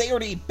 they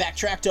already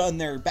backtracked on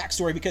their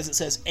backstory because it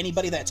says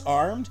anybody that's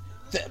armed,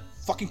 the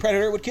fucking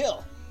Predator would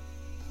kill.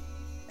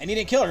 And he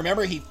didn't kill her.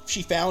 Remember,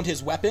 she found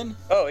his weapon?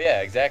 Oh,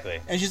 yeah, exactly.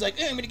 And she's like,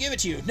 I'm gonna give it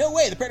to you. No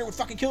way, the Predator would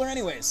fucking kill her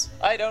anyways.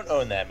 I don't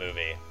own that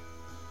movie.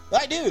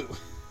 I do.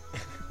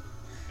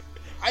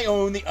 I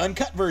own the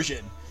uncut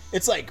version.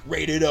 It's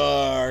rated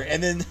R,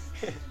 and then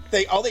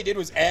all they did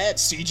was add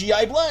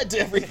CGI blood to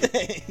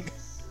everything.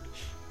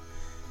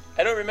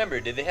 I don't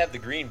remember. Did they have the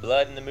green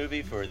blood in the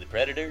movie for the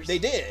Predators? They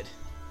did.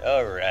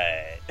 All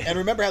right. And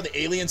remember how the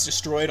aliens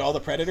destroyed all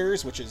the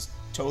Predators, which is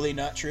totally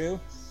not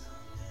true?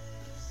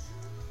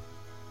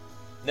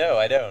 No,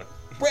 I don't.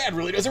 Brad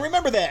really doesn't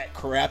remember that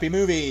crappy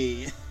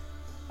movie.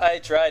 I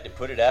tried to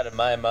put it out of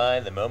my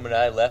mind the moment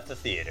I left the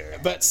theater.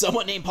 But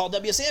someone named Paul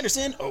W.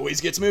 Sanderson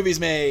always gets movies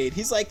made.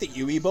 He's like the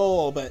Yui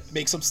Bowl, but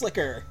makes them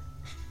slicker.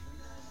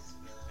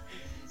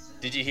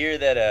 Did you hear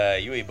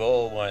that Yui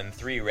Bowl won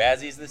 3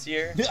 Razzies this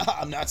year?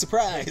 I'm not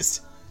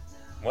surprised.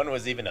 One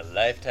was even a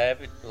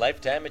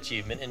lifetime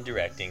achievement in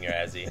directing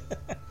Razzie.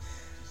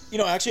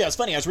 Actually, that was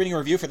funny. I was reading a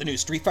review for the new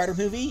Street Fighter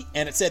movie,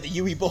 and it said the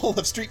Yui Bowl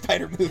of Street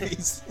Fighter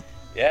movies.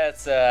 Yeah,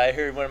 it's. I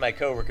heard one of my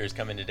coworkers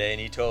come in today,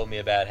 and he told me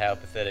about how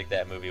pathetic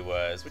that movie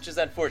was, which is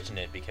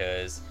unfortunate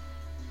because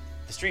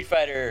the Street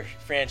Fighter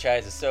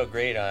franchise is so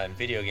great on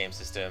video game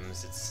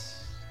systems.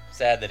 It's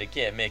sad that it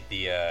can't make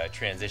the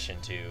transition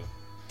to.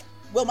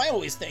 Well, my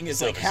always thing is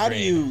how do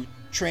you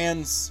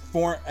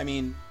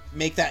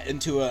make that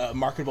into a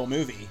marketable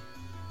movie?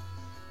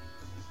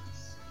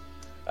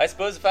 I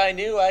suppose if I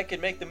knew, I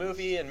could make the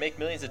movie and make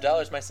millions of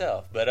dollars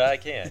myself, but I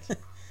can't.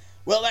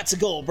 Well, that's a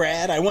goal,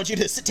 Brad. I want you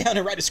to sit down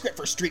and write a script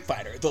for Street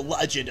Fighter, The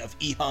Legend of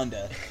E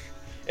Honda.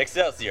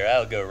 Excelsior,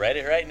 I'll go write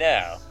it right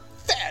now.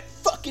 Fat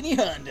fucking E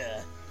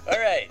Honda. All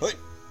right. What?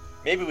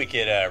 Maybe we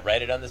could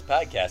write it on this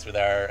podcast with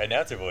our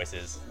announcer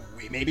voices.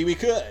 Maybe we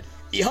could.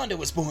 E Honda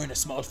was born a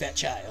small fat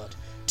child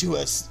to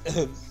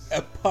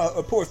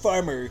a poor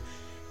farmer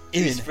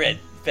in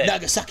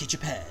Nagasaki,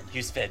 Japan. He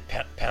was fed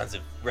pounds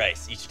of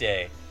rice each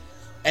day.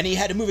 And he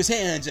had to move his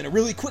hands in a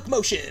really quick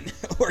motion,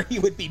 or he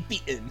would be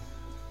beaten.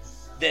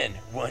 Then,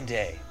 one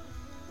day,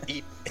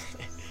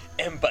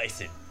 M.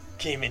 Bison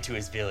came into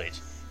his village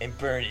and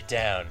burned it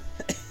down.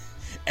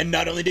 And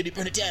not only did he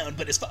burn it down,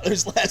 but his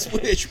father's last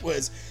wish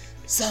was,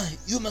 son,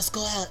 you must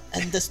go out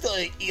and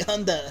destroy E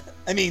Honda.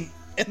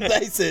 M.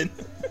 Bison.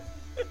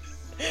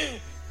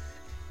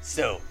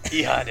 So,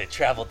 E. Honda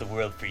traveled the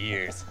world for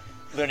years,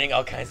 learning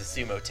all kinds of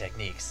sumo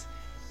techniques.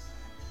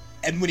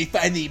 And when he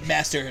finally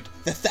mastered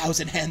the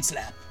 1,000 hand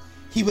slap,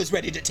 he was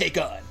ready to take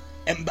on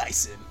M.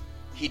 Bison.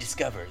 He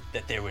discovered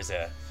that there was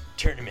a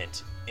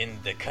tournament in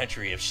the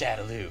country of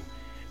Shadaloo.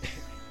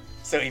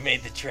 So he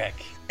made the trek.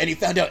 And he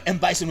found out M.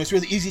 Bison was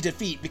really easy to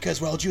defeat because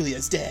Raul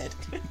Julia's dead.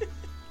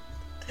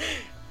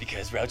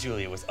 Because Raul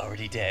Julia was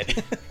already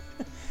dead.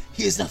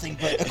 He is nothing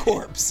but a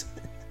corpse.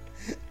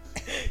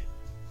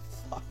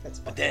 Fuck, that's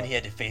But then he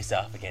had to face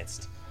off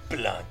against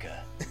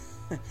Blanca.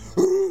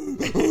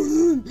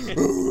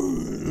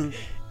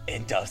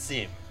 And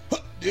Dalsim.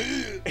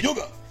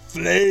 Yoga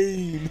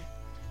flame.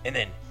 And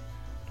then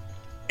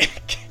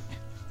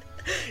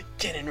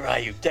Ken and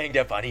Ryu ganged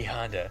up on E.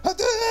 Honda.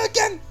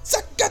 Again,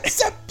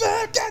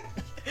 again.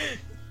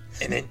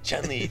 And then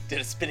Chun-Li did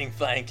a spinning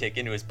flying kick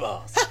into his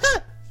balls.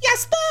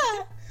 Yes,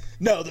 sir.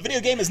 No, the video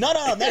game is not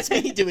on. That's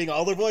me doing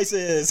all the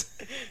voices.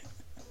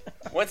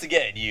 Once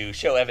again, you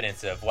show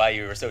evidence of why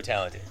you were so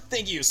talented.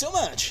 Thank you so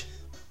much.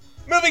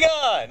 Moving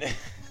on!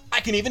 I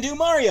can even do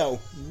Mario.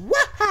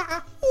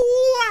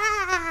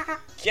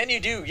 Can you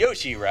do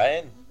Yoshi,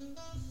 Ryan?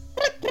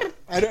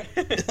 I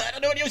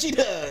don't know what Yoshi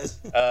does.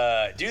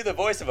 Do the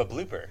voice of a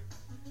blooper.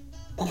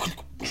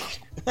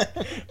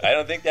 I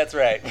don't think that's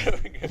right.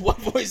 What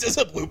voice does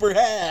a blooper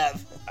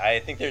have? I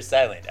think they're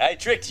silent. I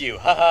tricked you.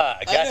 Haha,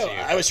 I got know. you.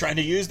 I was trying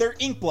to use their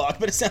ink block,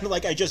 but it sounded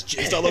like I just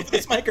jizzed all over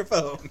this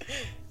microphone.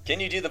 Can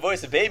you do the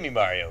voice of Baby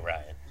Mario,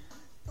 Ryan?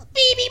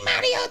 Baby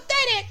Mario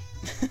did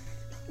it!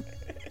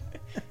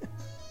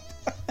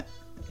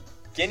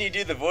 Can you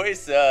do the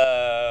voice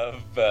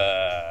of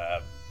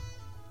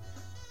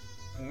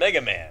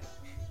Mega Man?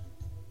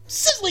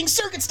 Sizzling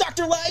circuits,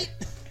 Dr. Light!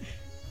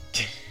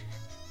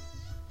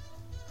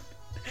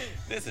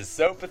 This is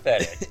so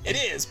pathetic. It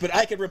is, but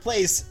I could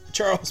replace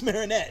Charles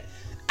Marinette.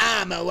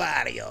 I'm a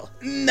Wario,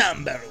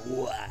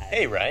 #1.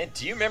 Hey, Ryan,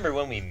 do you remember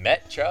when we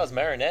met Charles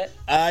Marinette?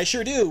 I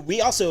sure do.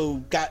 We also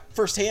got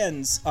first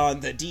hands on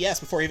the DS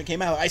before it even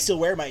came out. I still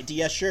wear my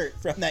DS shirt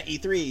from that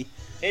E3.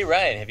 Hey,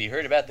 Ryan, have you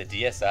heard about the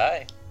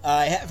DSi?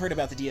 I have heard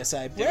about the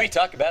DSi. Did we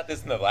talk about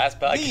this in the last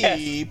podcast?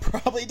 We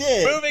probably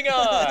did. Moving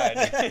on!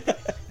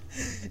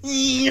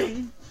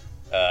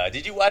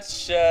 Did you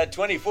watch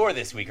 24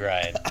 this week,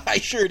 Ryan? I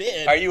sure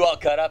did. Are you all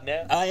caught up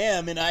now? I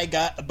am, and I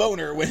got a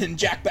boner when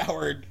Jack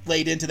Bauer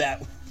laid into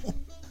that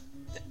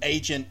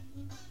agent.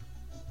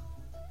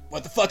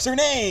 What the fuck's her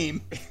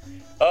name?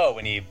 Oh,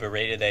 when he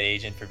berated that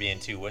agent for being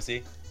too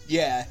wussy?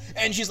 Yeah,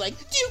 and she's like,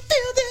 do you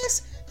feel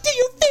this? Do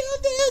you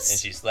feel this? And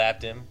she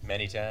slapped him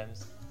many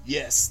times.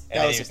 Yes, And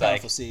that then was he a was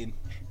powerful like- scene.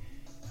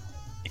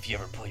 If you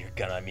ever pull your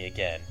gun on me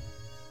again,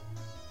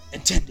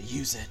 Intend to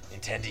use it.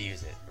 intend to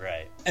use it.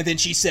 Right. And then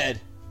she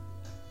said,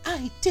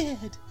 I did.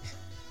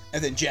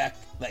 And then Jack,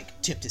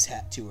 tipped his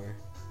hat to her.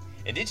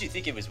 And did you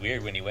think it was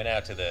weird when he went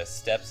out to the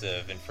steps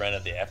in front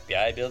of the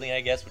FBI building, I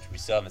guess, which we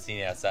still haven't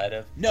seen outside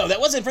of? No, that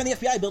wasn't from the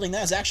FBI building.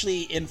 That was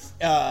actually in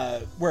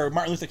where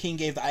Martin Luther King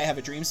gave the I Have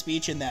a Dream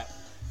speech in that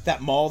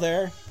mall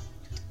there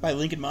by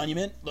Lincoln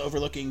Monument,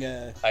 overlooking...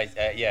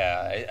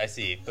 I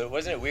see. But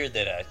wasn't it weird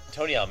that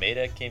Tony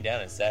Almeida came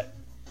down and sat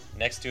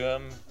next to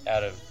him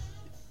out of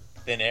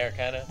thin air,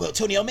 kind of? Well,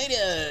 Tony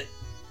Almeida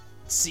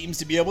seems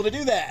to be able to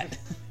do that.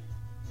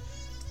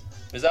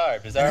 Bizarre I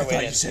way thought to you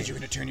end said the- you were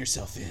going to turn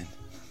yourself in.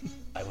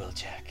 I will,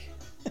 Jack.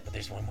 But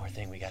there's one more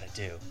thing we gotta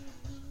do.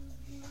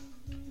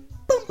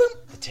 Boom, boom.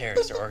 The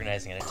terrorists are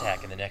organizing an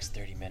attack in the next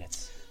 30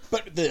 minutes.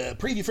 But the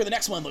preview for the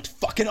next one looked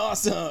fucking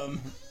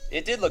awesome.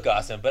 It did look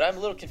awesome, but I'm a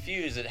little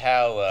confused at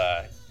how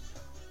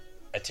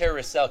a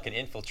terrorist cell can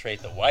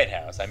infiltrate the White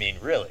House. I mean,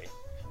 really.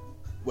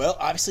 Well,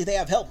 obviously they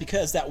have help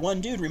because that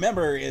one dude,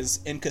 remember, is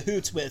in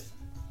cahoots with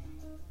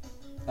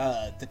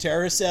the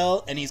terrorist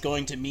cell, and he's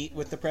going to meet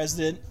with the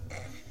president.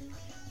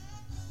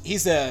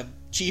 He's the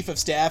chief of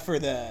staff for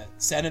the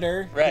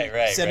senator. Right,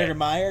 Senator right.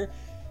 Meyer.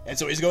 And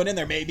so he's going in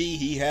there. Maybe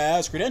he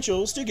has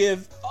credentials to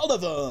give all of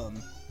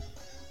them.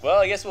 Well,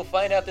 I guess we'll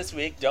find out this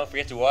week. Don't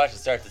forget to watch. It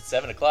starts at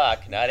 7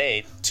 o'clock, not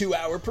 8.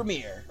 2-hour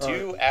premiere. Or-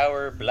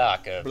 2-hour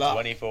block of Block.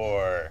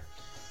 24.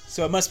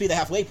 So it must be the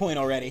halfway point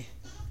already.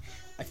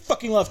 I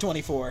fucking love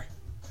 24.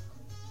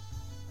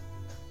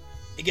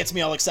 It gets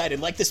me all excited,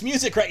 like this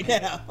music right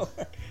now.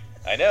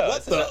 I know.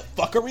 What the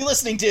fuck are we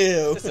listening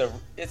to?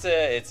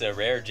 It's a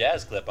rare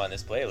jazz clip on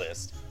this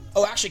playlist.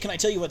 Oh, actually, can I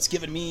tell you what's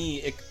giving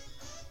me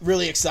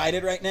really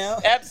excited right now?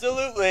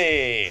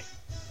 Absolutely.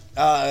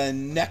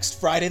 Next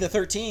Friday the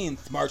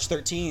 13th, March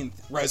 13th,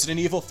 Resident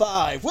Evil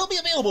 5 will be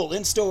available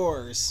in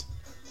stores.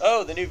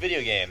 Oh, the new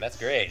video game. That's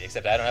great.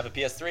 Except I don't have a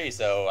PS3,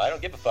 so I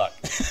don't give a fuck.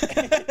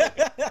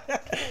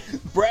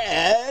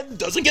 Brad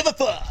doesn't give a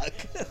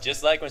fuck.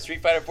 Just like when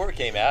Street Fighter 4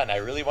 came out, and I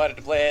really wanted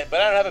to play it,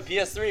 but I don't have a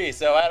PS3,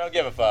 so I don't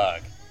give a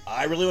fuck.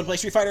 I really want to play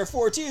Street Fighter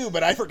 4 too,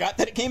 but I forgot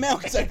that it came out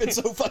because I've been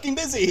so fucking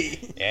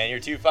busy. And you're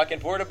too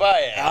fucking poor to buy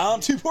it. I'm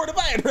too poor to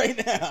buy it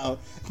right now.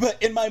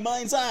 But in my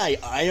mind's eye,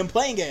 I am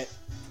playing it.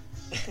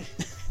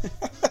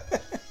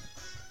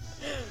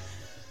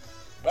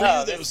 For Wow,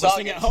 you this those song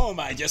listening at is- home,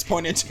 I just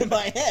pointed to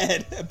my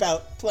head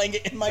about playing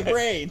it in my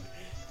brain.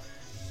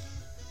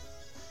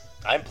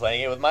 I'm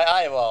playing it with my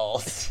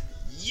eyeballs.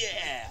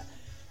 Yeah!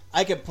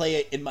 I can play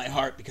it in my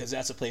heart because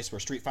that's a place where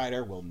Street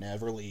Fighter will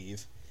never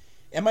leave.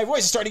 And my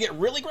voice is starting to get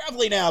really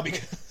gravelly now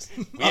because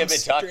We have been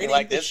talking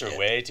like this for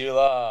way too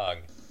long.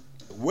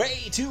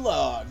 way too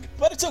long.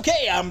 But it's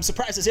okay. I'm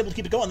surprised I was able to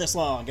keep it going this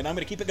long, and I'm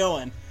going to keep it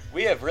going.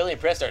 We have really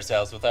impressed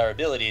ourselves with our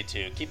ability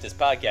to keep this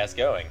podcast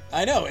going.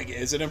 I know.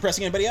 Is it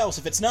impressing anybody else?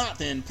 If it's not,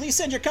 then please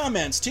send your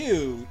comments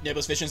to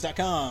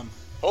nibblesvisions.com.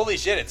 Holy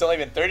shit, it's only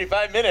been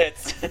 35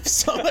 minutes.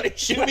 Somebody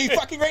shoot me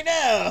fucking right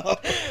now.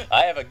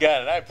 I have a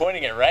gun and I'm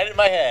pointing it right at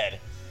my head.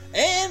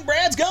 And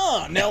Brad's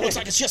gone. Now it looks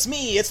like it's just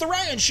me. It's the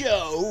Ryan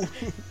Show.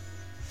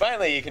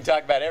 Finally, you can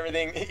talk about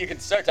everything. You can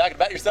start talking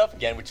about yourself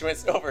again, which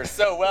went over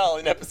so well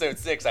in episode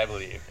 6, I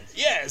believe.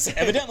 Yes,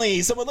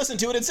 evidently someone listened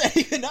to it and said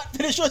he could not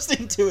finish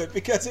listening to it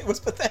because it was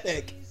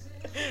pathetic.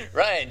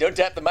 Ryan, don't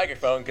tap the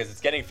microphone because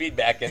it's getting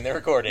feedback in the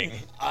recording.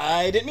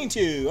 I didn't mean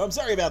to. I'm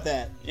sorry about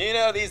that. You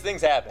know, these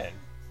things happen.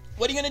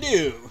 What are you going to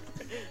do?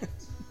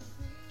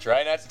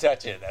 Try not to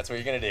touch it. That's what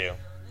you're going to do.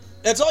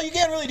 That's all you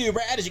can really do,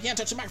 Brad, is you can't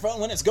touch the microphone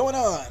when it's going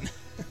on.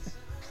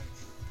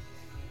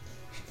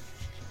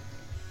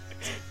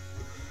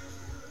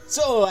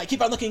 So I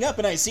keep on looking up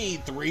and I see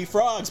 3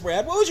 frogs,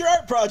 Brad. What was your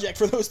art project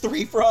for those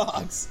 3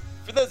 frogs?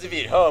 For those of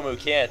you at home who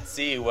can't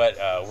see what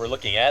we're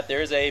looking at,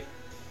 there's a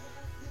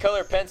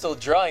color pencil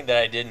drawing that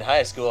I did in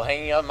high school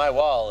hanging on my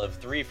wall of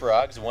 3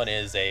 frogs. One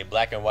is a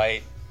black and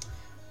white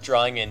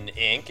drawing in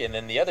ink, and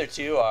then the other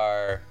 2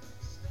 are...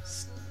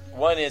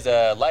 One is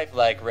a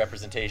lifelike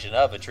representation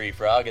of a tree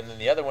frog, and then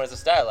the other one is a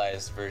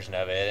stylized version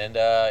of it.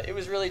 And it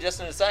was really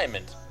just an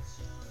assignment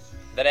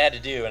that I had to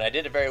do, and I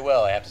did it very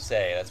well, I have to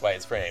say. That's why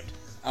it's framed.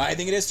 I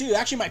think it is too.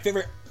 Actually, my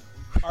favorite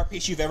art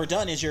piece you've ever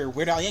done is your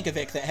Weird Al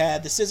Yankovic that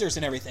had the scissors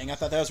and everything. I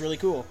thought that was really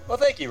cool. Well,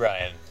 thank you,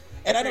 Ryan.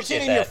 And I don't see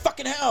it in your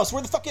fucking house.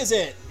 Where the fuck is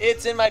it?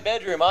 It's in my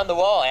bedroom on the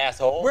wall,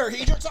 asshole. Where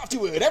he jerks off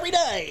to it every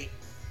night.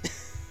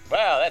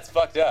 Wow, that's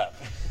fucked up.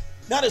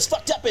 Not as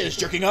fucked up as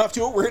jerking off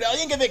to a Weird Al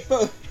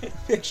Yankovic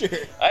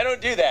picture. I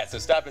don't do that, so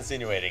stop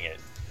insinuating it.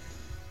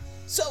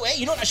 So, hey,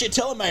 you know what I should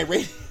tell in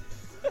my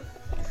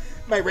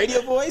my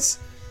radio voice?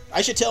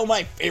 I should tell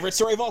my favorite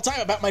story of all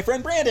time about my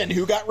friend Brandon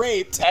who got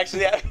raped.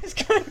 Actually, I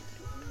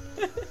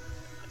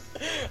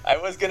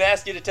was going to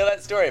ask you to tell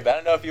that story, but I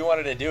don't know if you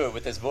wanted to do it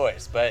with this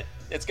voice, but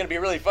it's going to be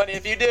really funny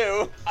if you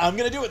do. I'm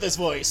going to do it with this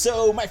voice.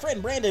 So, my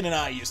friend Brandon and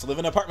I used to live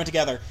in an apartment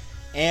together.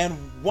 And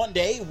one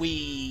day,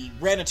 we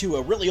ran into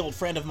a really old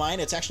friend of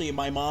mine. It's actually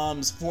my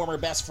mom's former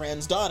best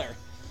friend's daughter.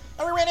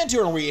 And we ran into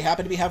her, and we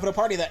happened to be having a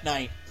party that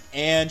night.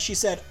 And she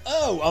said,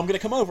 "Oh, I'm going to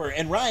come over.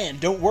 And Ryan,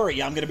 don't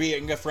worry, I'm going to be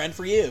a friend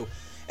for you."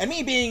 And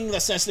me being the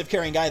sensitive,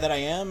 caring guy that I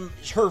am,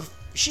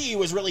 she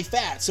was really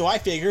fat, so I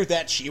figured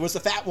that she was the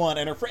fat one,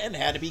 and her friend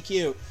had to be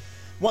cute.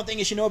 One thing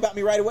you should know about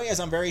me right away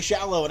is I'm very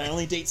shallow, and I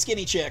only date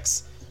skinny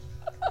chicks.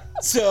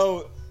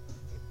 So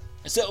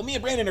me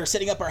and Brandon are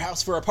setting up our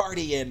house for a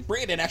party, and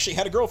Brandon actually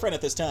had a girlfriend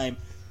at this time.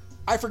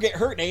 I forget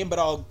her name, but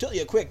I'll tell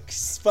you a quick,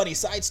 funny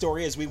side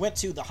story. Is we went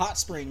to the hot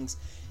springs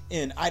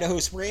in Idaho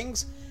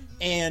Springs,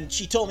 and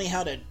she told me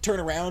how to turn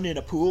around in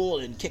a pool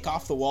and kick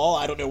off the wall.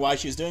 I don't know why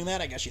she was doing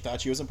that. I guess she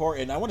thought she was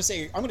important. I'm going to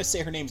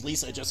say her name's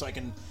Lisa just so I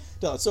can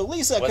tell it. So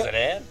Lisa... Was it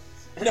Ann?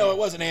 No, it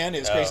wasn't Ann. It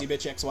was Oh. crazy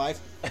bitch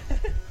ex-wife.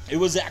 It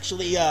was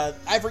actually,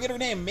 I forget her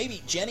name.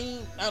 Maybe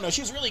Jenny? I don't know.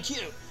 She was really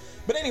cute.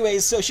 But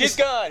anyways, so She's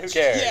gone. Who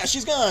cares? Yeah,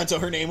 she's gone. So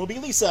her name will be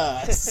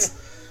Lisa.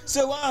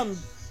 So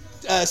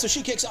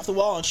she kicks off the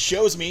wall and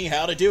shows me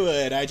how to do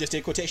it. I just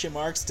did quotation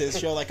marks to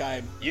show like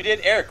I'm... You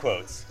did air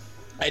quotes.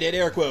 I did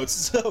air quotes.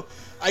 So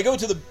I go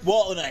to the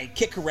wall and I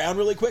kick around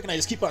really quick and I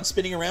just keep on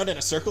spinning around in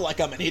a circle like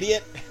I'm an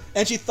idiot.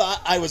 And she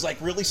thought I was like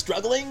really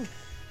struggling.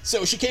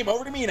 So she came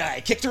over to me and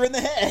I kicked her in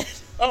the head.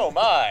 Oh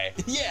my.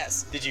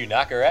 Yes. Did you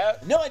knock her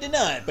out? No, I did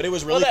not, but it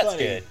was really Well, that's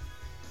funny. good.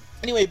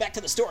 Anyway, back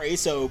to the story.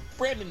 So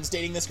Brandon's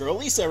dating this girl,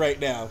 Lisa, right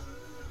now.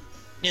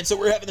 And so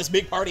we're having this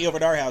big party over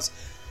at our house.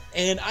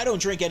 And I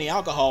don't drink any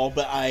alcohol,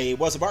 but I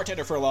was a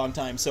bartender for a long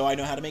time, so I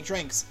know how to make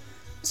drinks.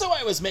 So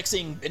I was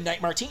mixing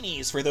Midnight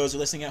Martinis. For those who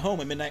are listening at home,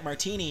 a Midnight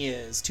Martini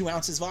is 2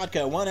 ounces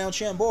vodka, 1 ounce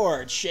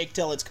Chambord, shake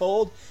till it's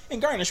cold,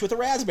 and garnish with a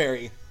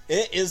raspberry.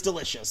 It is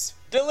delicious.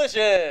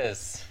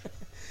 Delicious.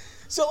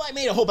 So I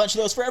made a whole bunch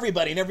of those for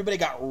everybody, and everybody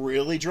got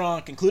really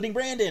drunk, including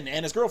Brandon,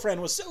 and his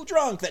girlfriend was so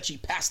drunk that she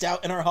passed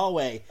out in our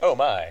hallway. Oh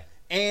my.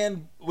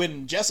 And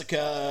when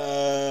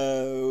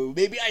Jessica...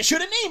 Maybe I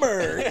shouldn't name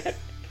her!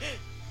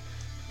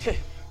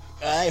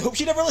 I hope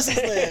she never listens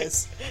to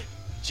this.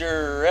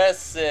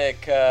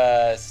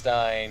 Jessica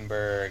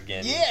Steinberg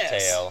in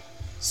Tale.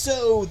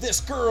 So this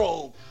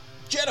girl,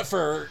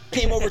 Jennifer,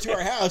 came over to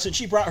our house and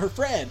she brought her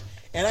friend.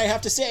 And I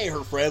have to say,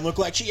 her friend looked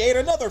like she ate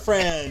another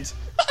friend.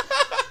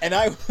 And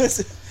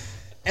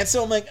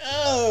so I'm like,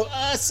 oh,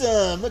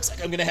 awesome. Looks like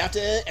I'm going to have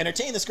to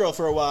entertain this girl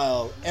for a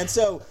while. And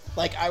so,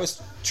 like, I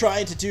was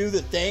trying to do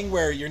the thing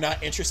where you're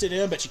not interested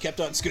in, but she kept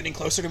on scooting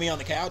closer to me on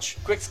the couch.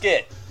 Quick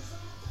skit.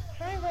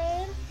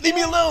 Leave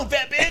me alone,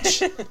 fat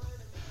bitch!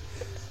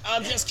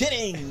 I'm just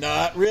kidding.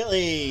 Not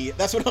really.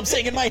 That's what I'm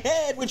saying in my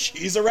head when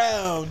she's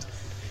around.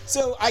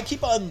 So I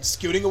keep on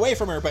scooting away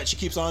from her, but she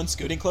keeps on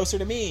scooting closer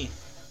to me.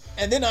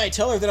 And then I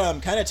tell her that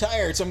I'm kind of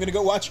tired, so I'm going to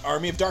go watch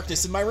Army of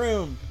Darkness in my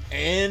room.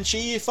 And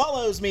she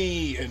follows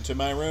me into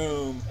my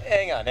room.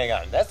 Hang on.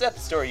 That's not the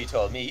story you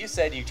told me. You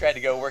said you tried to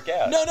go work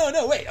out. No,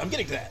 wait, I'm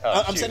getting to that.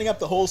 Oh, I'm setting up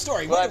the whole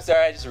story. Well, I'm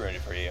sorry, I just ruined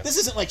it for you. This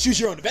isn't like Choose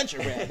Your Own Adventure,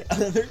 Brad.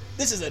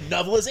 This is a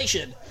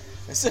novelization.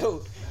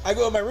 So I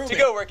go in my room. To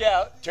go work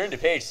out, turn to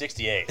page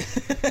 68.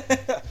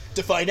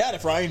 To find out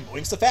if Ryan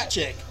boinks the fat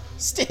chick.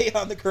 Stay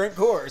on the current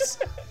course.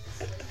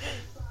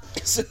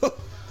 So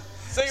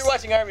you're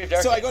watching Army of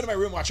Darkness. So I go to my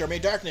room, watch Army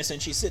of Darkness,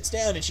 and she sits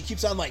down, and she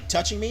keeps on, like,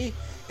 touching me,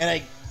 and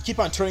I keep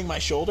on turning my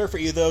shoulder. For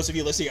you, those of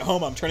you listening at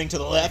home, I'm turning to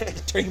the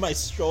left, turning my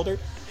shoulder.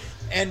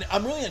 And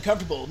I'm really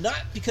uncomfortable,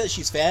 not because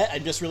she's fat,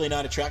 I'm just really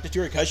not attracted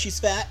to her because she's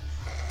fat.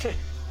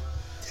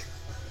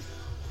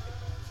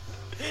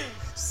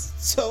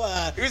 So,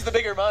 who's the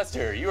bigger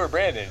monster, you or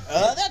Brandon?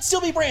 That'd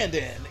still be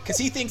Brandon, because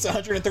he thinks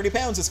 130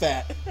 pounds is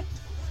fat.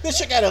 This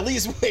chick gotta at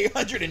least weigh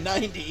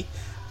 190.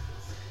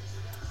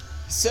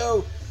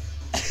 So,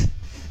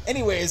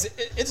 anyways,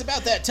 it's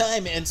about that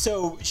time, and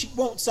so she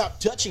won't stop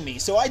touching me.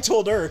 So I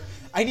told her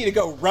I need to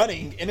go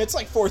running, and it's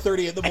like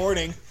 4:30 in the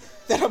morning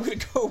that I'm going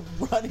to go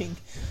running.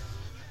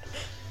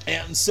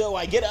 And so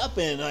I get up,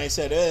 and I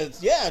said,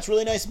 yeah, it's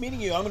really nice meeting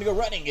you. I'm going to go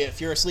running.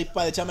 If you're asleep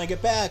by the time I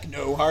get back,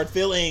 no hard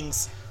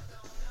feelings.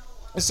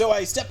 So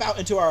I step out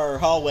into our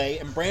hallway,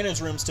 and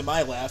Brandon's room's to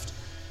my left.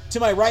 To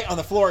my right on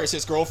the floor is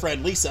his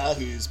girlfriend, Lisa,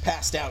 who's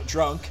passed out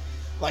drunk,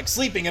 like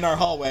sleeping in our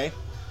hallway.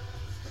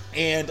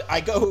 And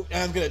I go,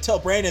 and I'm going to tell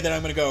Brandon that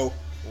I'm going to go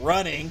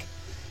running,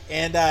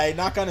 and I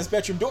knock on his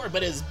bedroom door,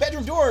 but his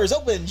bedroom door is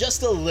open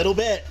just a little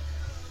bit.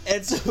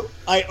 And so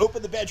I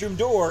open the bedroom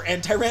door,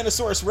 and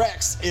Tyrannosaurus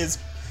Rex is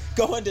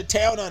going to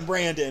town on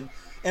Brandon.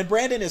 And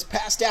Brandon is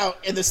passed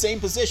out in the same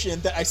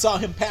position that I saw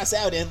him pass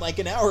out in like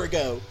an hour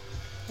ago.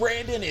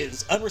 Brandon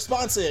is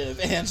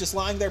unresponsive and just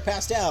lying there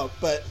passed out,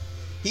 but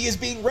he is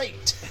being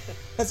raped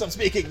as I'm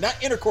speaking,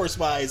 not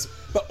intercourse-wise,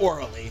 but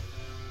orally.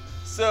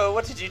 So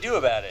what did you do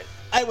about it?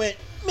 I went,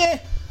 meh,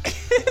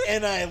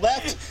 and I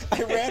left.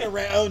 I ran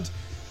around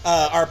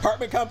our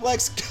apartment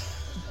complex,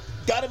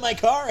 got in my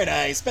car, and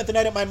I spent the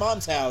night at my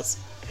mom's house.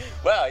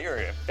 Wow, you're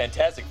a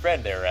fantastic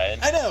friend there, Ryan.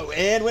 I know,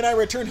 and when I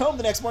returned home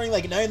the next morning,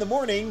 like at 9 in the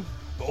morning,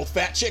 both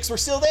fat chicks were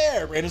still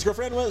there. Brandon's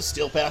girlfriend was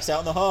still passed out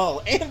in the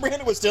hall, and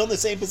Brandon was still in the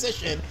same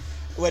position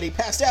what he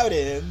passed out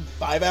in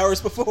 5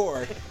 hours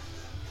before.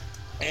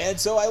 And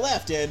so I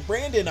left, and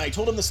Brandon, I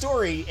told him the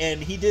story,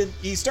 and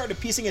he started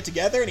piecing it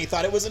together, and he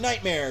thought it was a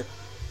nightmare.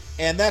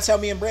 And that's how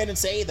me and Brandon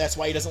say that's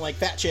why he doesn't like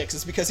fat chicks,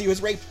 is because he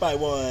was raped by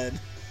one.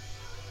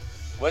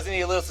 Wasn't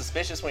he a little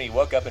suspicious when he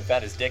woke up and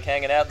found his dick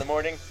hanging out in the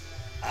morning?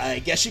 I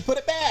guess she put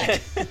it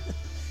back.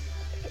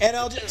 And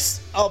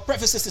I'll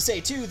preface this to say,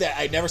 too, that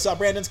I never saw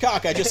Brandon's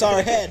cock. I just saw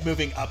her head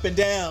moving up and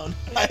down.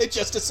 I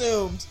just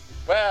assumed.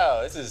 Wow,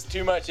 this is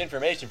too much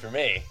information for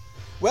me.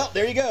 Well,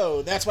 there you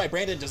go. That's why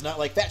Brandon does not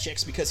like fat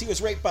chicks, because he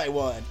was raped by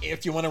one.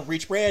 If you want to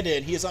reach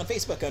Brandon, he is on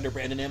Facebook under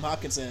Brandon M.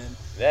 Hopkinson.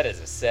 That is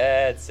a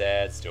sad,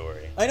 sad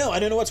story. I know. I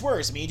don't know what's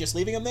worse, me just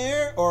leaving him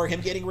there or him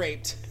getting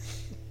raped.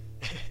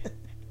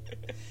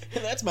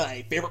 And that's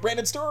my favorite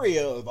Brandon story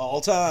of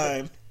all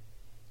time.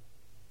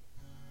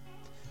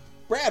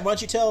 Brad, why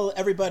don't you tell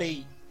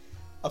everybody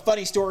a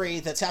funny story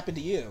that's happened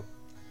to you?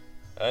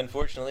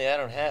 Unfortunately, I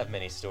don't have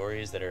many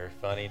stories that are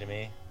funny to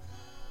me.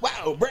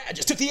 Wow, Brad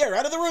just took the air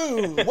out of the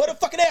room. What a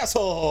fucking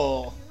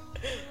asshole.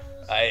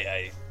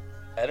 I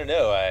don't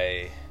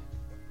know.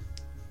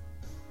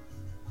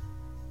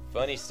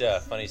 Funny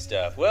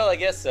stuff. Well, I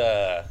guess,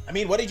 I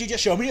mean, what did you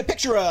just show me a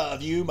picture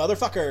of, you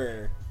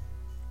motherfucker?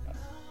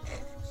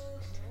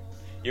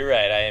 You're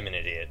right, I am an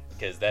idiot,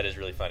 because that is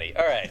really funny.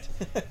 All right.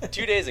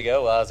 2 days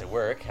ago, while I was at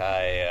work,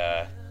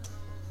 I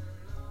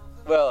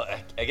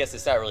guess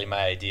it's not really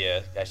my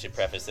idea. I should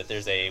preface that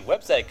there's a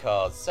website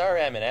called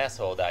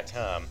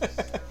sorryimanasshole.com.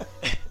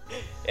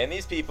 And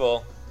these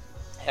people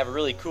have a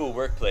really cool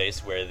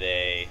workplace where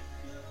they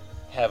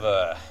have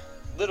a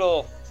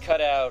little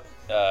cutout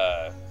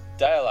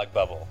dialogue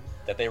bubble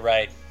that they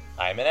write,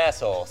 "I'm an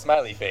asshole,"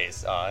 smiley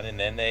face on, and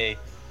then they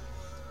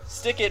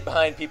stick it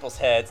behind people's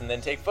heads and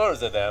then take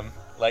photos of them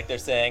like they're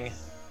saying,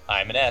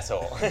 "I'm an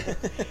asshole."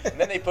 And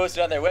then they post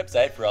it on their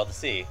website for all to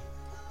see.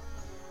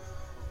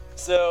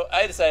 So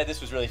I decided this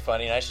was really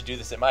funny and I should do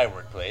this at my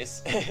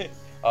workplace.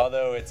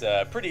 Although it's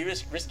pretty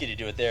risky to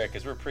do it there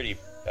because we're pretty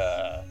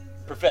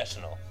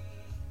professional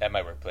at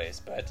my workplace.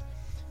 But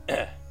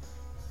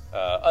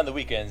on the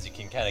weekends you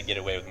can kind of get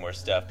away with more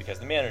stuff because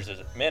the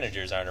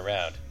managers aren't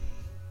around.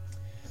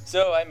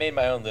 So I made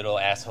my own little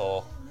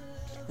asshole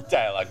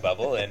dialogue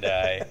bubble and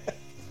I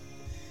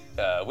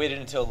waited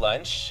until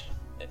lunch.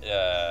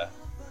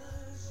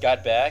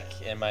 Got back,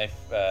 and my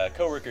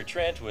coworker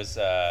Trent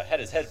had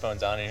his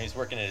headphones on, and he was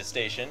working at a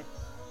station.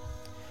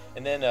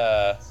 And then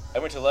I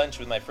went to lunch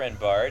with my friend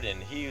Bard,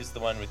 and he was the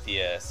one with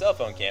the cell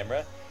phone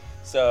camera.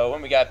 So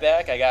when we got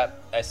back,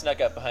 I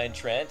snuck up behind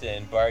Trent,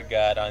 and Bard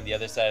got on the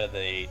other side of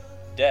the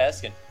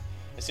desk, and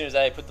as soon as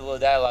I put the little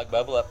dialogue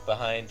bubble up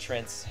behind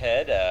Trent's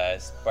head,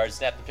 Bard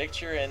snapped the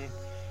picture, and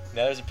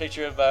now there's a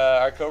picture of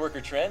our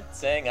coworker Trent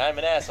saying, "I'm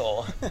an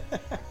asshole."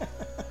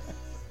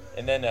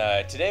 And then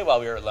today, while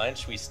we were at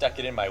lunch, we stuck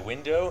it in my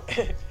window,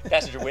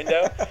 passenger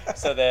window,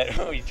 so that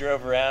when we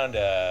drove around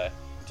to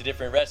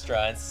different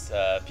restaurants,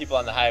 people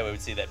on the highway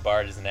would see that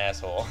Bard is an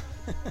asshole.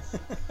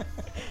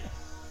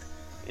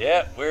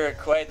 Yep, we're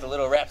quite the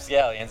little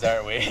rapscallions,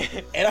 aren't we?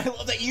 And I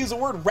love that you use the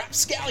word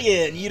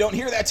rapscallion. You don't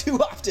hear that too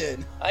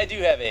often. I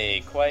do have a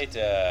quite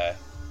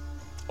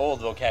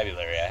old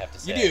vocabulary, I have to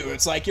say. You do.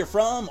 It's like you're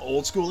from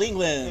old school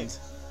England.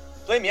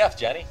 Play me off,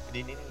 Johnny.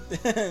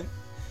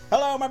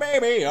 Hello, my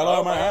baby.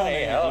 Hello, my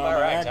honey. Hello, my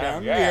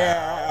ragtime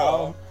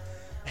gal.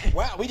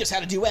 Wow, we just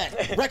had a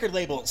duet. Record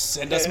labels,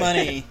 send us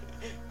money.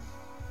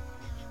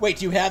 Wait,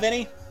 do you have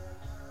any?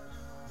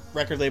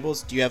 Record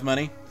labels, do you have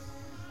money?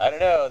 I don't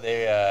know.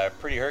 They're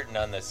pretty hurting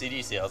on the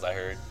CD sales, I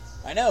heard.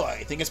 I know.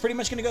 I think it's pretty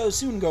much going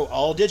to go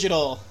all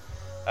digital.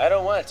 I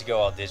don't want it to go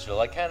all digital.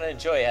 I kind of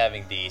enjoy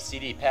having the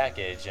CD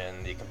package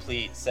and the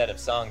complete set of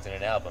songs in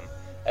an album.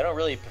 I don't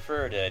really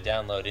prefer to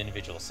download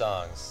individual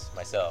songs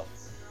myself.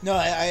 No,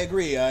 I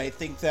agree. I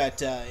think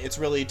that it's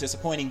really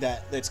disappointing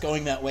that it's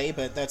going that way,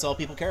 but that's all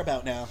people care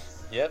about now.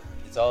 Yep,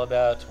 it's all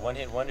about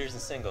one-hit wonders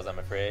and singles, I'm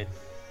afraid.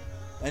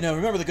 I know.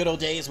 Remember the good old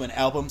days when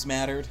albums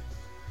mattered?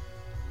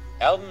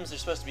 Albums are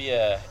supposed to be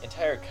an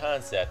entire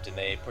concept, and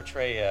they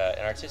portray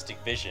an artistic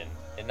vision,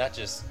 and not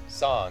just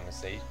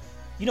songs. I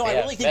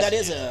really think that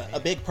is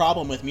a big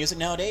problem with music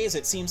nowadays.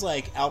 It seems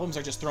like albums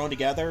are just thrown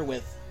together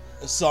with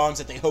songs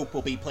that they hope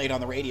will be played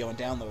on the radio and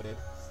downloaded.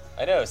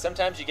 I know.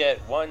 Sometimes you get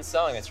one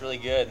song that's really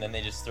good, and then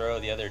they just throw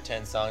the other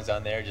 10 songs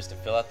on there just to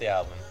fill out the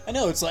album. I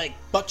know. It's like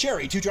Buck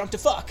Cherry, Too Drunk to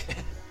Fuck.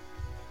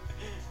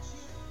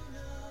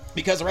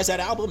 Because the rest of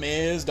that album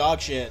is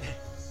dog shit.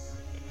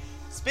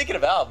 Speaking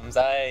of albums,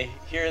 I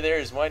hear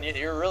there's one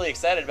you're really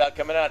excited about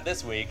coming out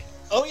this week.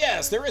 Oh,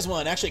 yes, there is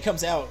one. Actually, it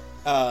comes out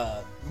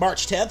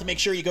March 10th. Make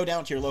sure you go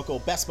down to your local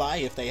Best Buy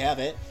if they have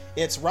it.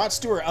 It's Rod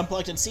Stewart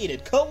Unplugged and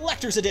Seated.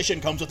 Collector's Edition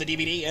comes with a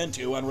DVD and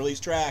 2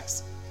 unreleased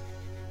tracks.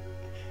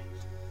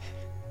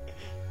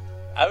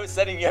 I was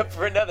setting you up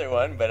for another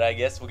one, but I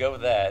guess we'll go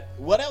with that.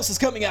 What else is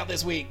coming out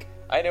this week?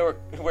 I know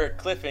where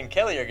Cliff and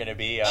Kelly are going to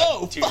be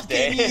on Tuesday. Oh,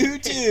 fucking you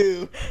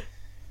too!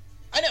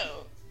 I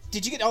know.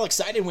 Did you get all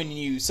excited when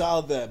you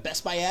saw the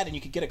Best Buy ad and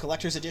you could get a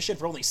collector's edition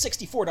for only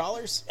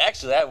 $64?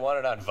 Actually, I want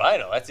it on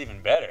vinyl. That's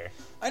even better.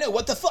 I know.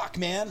 What the fuck,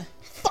 man?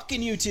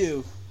 Fucking you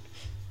two.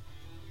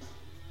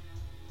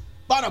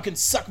 Bono can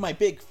suck my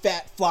big,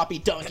 fat, floppy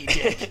donkey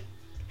dick.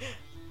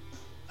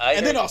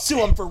 Then I'll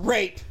sue him for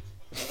rape.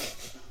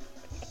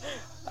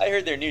 I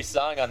heard their new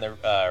song on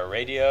the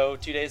radio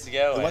 2 days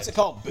ago. What's it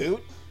called?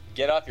 Boot?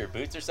 Get Off Your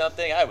Boots or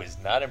something? I was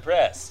not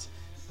impressed.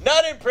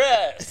 Not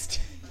impressed!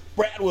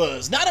 Brad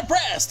was not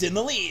impressed in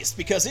the least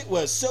because it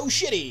was so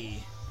shitty.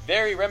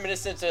 Very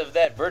reminiscent of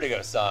that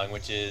Vertigo song,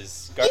 which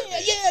is garbage.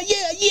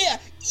 Yeah!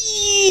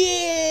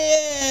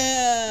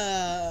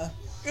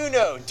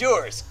 Uno,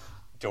 Doors.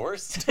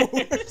 Doors?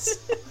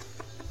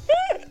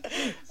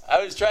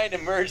 I was trying to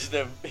merge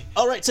them.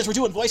 Alright, since we're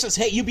doing voices,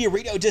 hey, you be a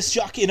radio disc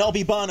jockey and I'll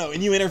be Bono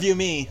and you interview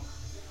me.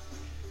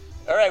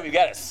 Alright, we've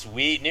got a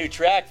sweet new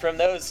track from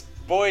those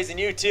boys and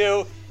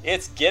U2.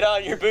 It's Get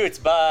On Your Boots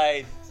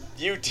by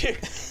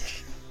U2.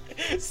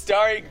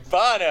 Starring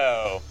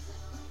Bono.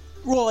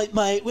 Right,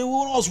 mate. When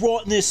I was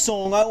writing this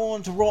song, I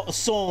wanted to write a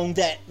song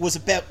that was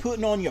about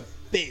putting on your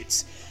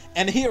boots.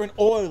 And here in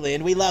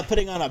Ireland, we love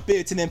putting on our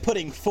boots and then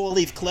putting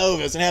four-leaf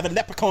clovers and having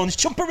leprechauns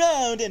jump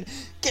around and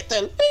get the,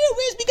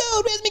 where's me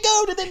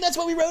gold, and then that's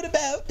what we wrote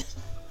about.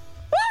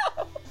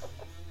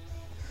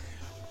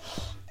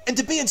 And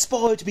to be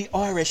inspired to be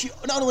Irish, you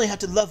not only have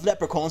to love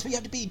leprechauns, but you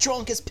have to be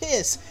drunk as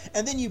piss.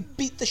 And then you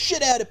beat the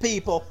shit out of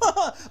people.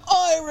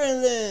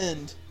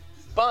 Ireland!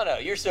 Bono,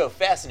 you're so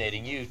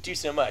fascinating. You do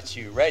so much.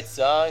 You write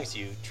songs,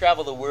 you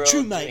travel the world True,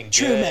 doing mate. good.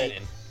 True, mate.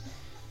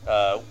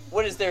 And,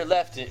 what is there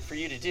left for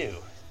you to do?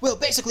 Well,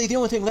 basically, the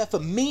only thing left for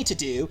me to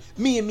do,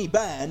 me and me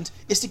band,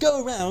 is to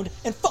go around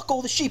and fuck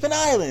all the sheep in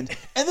Ireland.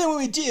 And then when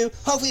we do,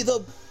 hopefully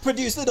they'll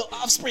produce little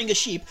offspring of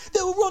sheep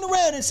that will run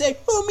around and say,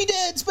 oh, me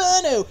dad's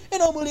Bono,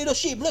 and I'm a little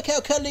sheep, look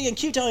how cuddly and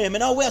cute I am,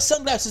 and I'll wear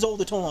sunglasses all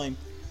the time.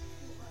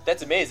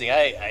 That's amazing.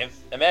 I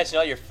imagine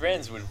all your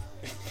friends would...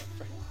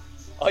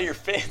 all your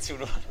fans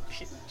would want to be...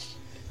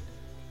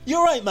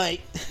 You're right,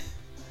 mate.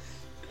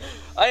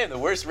 I am the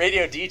worst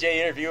radio DJ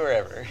interviewer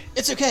ever.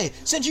 It's okay.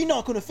 Since you're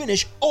not going to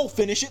finish, I'll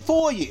finish it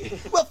for you.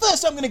 Well,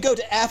 first I'm going to go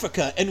to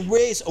Africa and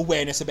raise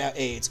awareness about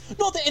AIDS.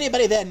 Not that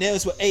anybody there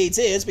knows what AIDS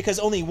is, because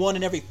only 1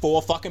 in every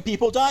 4 fucking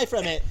people die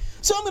from it.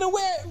 So I'm going to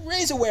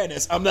raise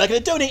awareness. I'm not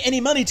going to donate any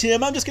money to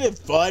him. I'm just going to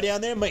fly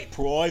down there in my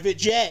private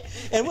jet.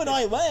 And when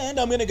I land,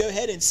 I'm going to go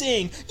ahead and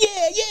sing,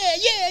 yeah, yeah,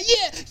 yeah,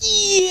 yeah,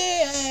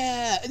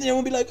 yeah. And then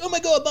everyone will be like, oh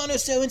my god,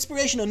 Bono's so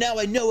inspirational. Now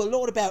I know a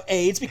lot about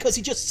AIDS because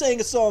he just sang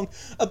a song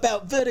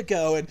about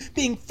vertigo and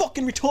being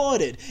fucking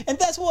retarded. And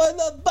that's why I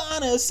love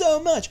Bono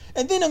so much.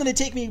 And then I'm going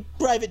to take me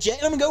private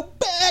jet and I'm going to go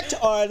back to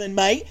Ireland,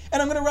 mate.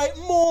 And I'm going to write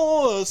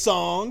more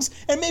songs.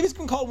 And maybe it's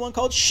going to call one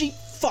called Sheep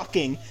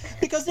fucking,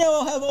 because now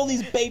I'll have all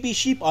these baby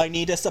sheep I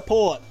need to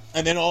support,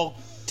 and then I'll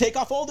take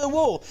off all their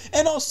wool,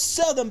 and I'll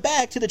sell them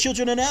back to the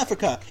children in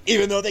Africa.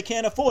 Even though they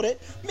can't afford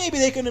it, maybe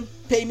they can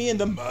pay me in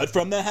the mud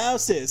from their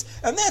houses.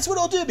 And that's what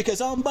I'll do,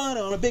 because I'm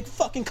Bono, I'm a big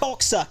fucking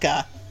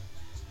cocksucker.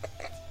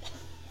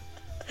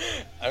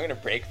 I'm gonna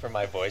break from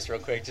my voice real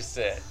quick just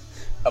to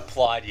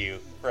applaud you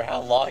for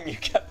how long you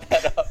kept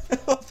that up.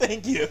 Oh,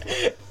 thank you.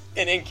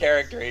 And in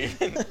character,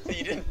 even.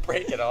 You didn't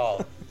break at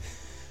all.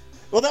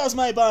 Well, that was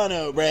my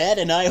Bono, Brad,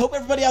 and I hope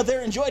everybody out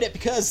there enjoyed it,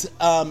 because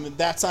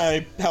that's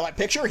how I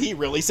picture he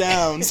really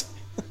sounds.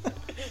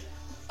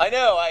 I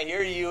know, I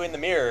hear you in the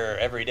mirror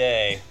every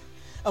day.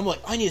 I'm like,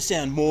 I need to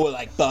sound more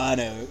like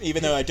Bono,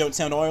 even though I don't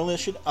sound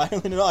Irish at all.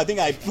 I think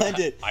I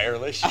blended...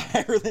 Irish?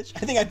 Irish. I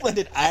think I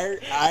blended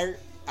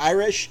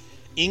Irish,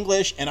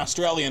 English, and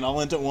Australian all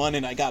into one,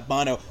 and I got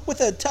Bono,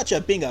 with a touch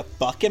of being a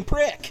fucking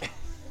prick.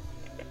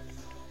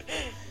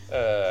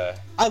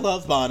 I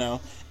love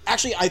Bono.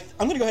 Actually, I'm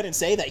going to go ahead and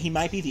say that he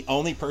might be the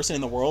only person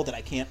in the world that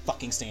I can't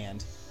fucking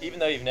stand. Even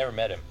though you've never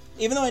met him.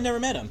 Even though I never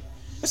met him.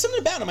 There's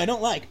something about him I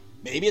don't like.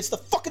 Maybe it's the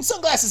fucking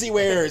sunglasses he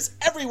wears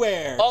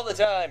everywhere. All the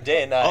time,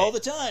 day and night. All the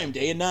time,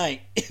 day and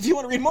night. If you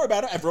want to read more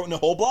about it, I've written a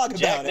whole blog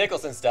about it. Jack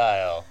Nicholson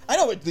style. I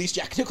know, at least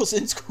Jack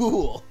Nicholson's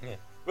cool. Yeah.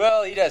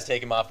 Well, he does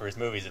take him off for his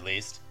movies, at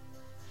least.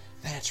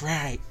 That's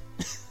right.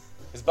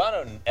 Has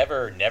Bono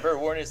never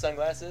worn his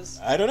sunglasses?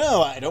 I don't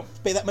know. I don't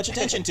pay that much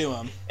attention to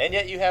him. And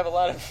yet you have a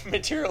lot of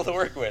material to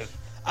work with.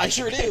 I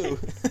sure do.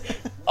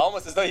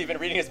 Almost as though you've been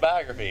reading his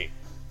biography.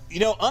 You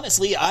know,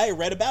 honestly, I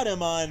read about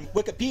him on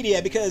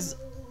Wikipedia because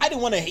I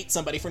didn't want to hate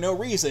somebody for no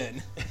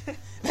reason.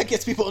 That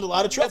gets people into a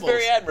lot of trouble. That's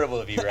very admirable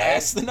of you, Ryan.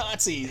 Ask the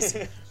Nazis.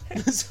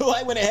 So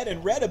I went ahead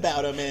and read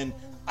about him, and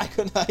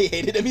I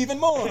hated him even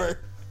more.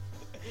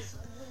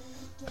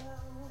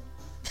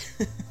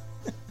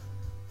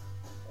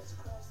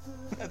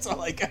 That's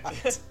all I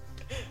got.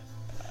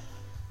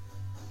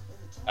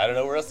 I don't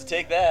know where else to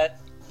take that.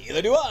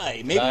 Neither do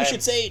I. Maybe we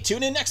should say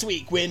tune in next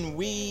week when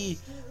we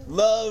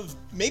love...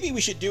 Maybe we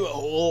should do a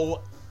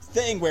whole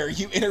thing where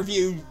you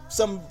interview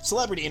some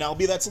celebrity and I'll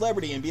be that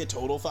celebrity and be a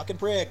total fucking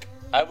prick.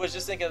 I was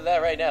just thinking of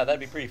that right now. That'd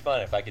be pretty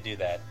fun if I could do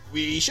that.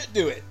 We should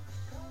do it.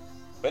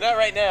 But not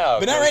right now.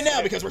 But not right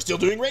now because we're still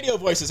doing radio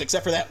voices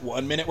except for that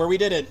 1 minute where we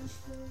did it.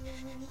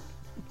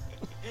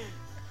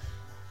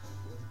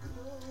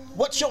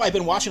 What show I've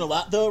been watching a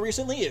lot, though,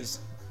 recently is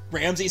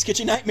Ramsay's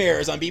Kitchen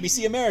Nightmares on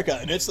BBC America,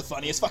 and it's the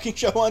funniest fucking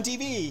show on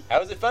TV. How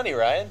is it funny,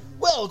 Ryan?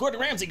 Well, Gordon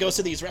Ramsay goes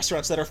to these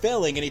restaurants that are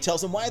failing, and he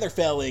tells them why they're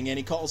failing, and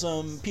he calls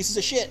them pieces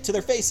of shit to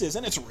their faces,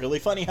 and it's really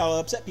funny how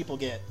upset people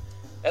get.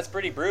 That's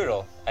pretty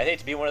brutal. I'd hate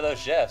to be one of those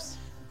chefs.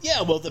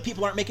 Yeah, well, the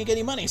people aren't making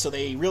any money, so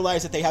they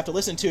realize that they have to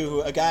listen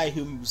to a guy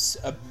who's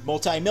a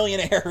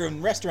multi-millionaire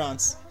in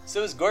restaurants.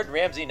 So is Gordon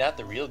Ramsay not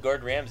the real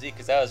Gordon Ramsay?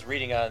 Because I was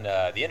reading on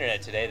the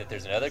internet today that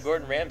there's another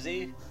Gordon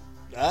Ramsay.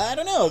 I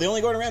don't know. The only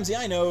Gordon Ramsay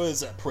I know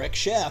is a prick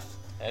chef.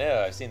 I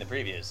know, I've seen the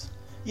previews.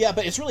 Yeah,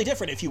 but it's really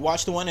different. If you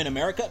watch the one in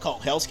America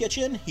called Hell's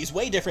Kitchen, he's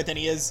way different than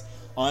he is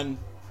on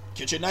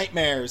Kitchen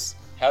Nightmares.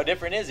 How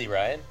different is he,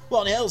 Ryan?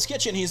 Well, in Hell's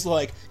Kitchen, he's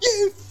like,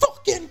 "You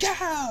fucking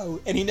cow!"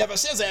 And he never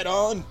says that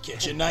on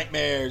Kitchen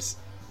Nightmares.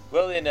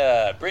 Well, in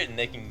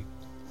Britain,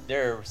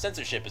 their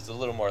censorship is a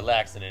little more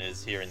lax than it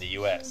is here in the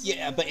U.S.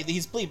 Yeah, but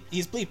he's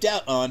bleeped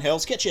out on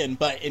Hell's Kitchen,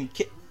 but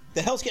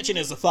the Hell's Kitchen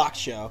is the Fox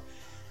show.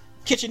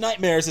 Kitchen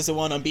Nightmares is the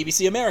one on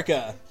BBC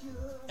America.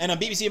 And on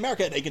BBC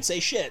America, they can say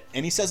shit.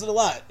 And he says it a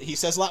lot. He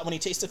says a lot when he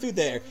tastes the food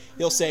there.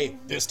 He'll say,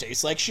 "This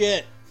tastes like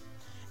shit."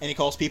 And he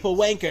calls people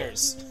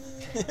wankers.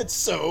 It's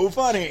so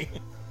funny.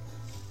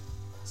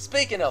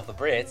 Speaking of the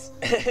Brits...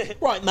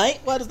 Right, mate,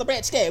 what does the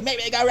Brits do?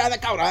 Maybe they go around the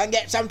corner and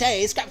get some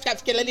tea. Scrap, scrap,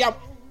 skilly-yum.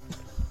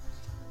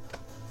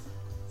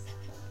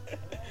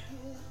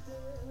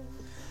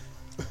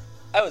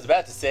 I was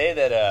about to say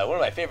that one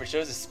of my favorite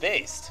shows is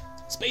Spaced.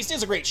 Spaced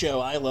is a great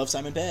show. I love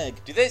Simon Pegg.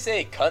 Do they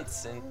say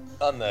cunts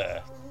on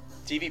the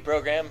TV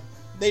program?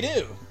 They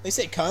do. They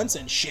say cunts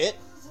and shit.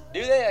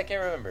 Do they? I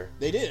can't remember.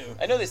 They do.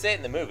 I know they say it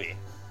in the movie.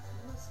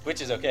 Which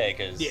is okay,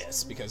 because...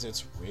 Yes, because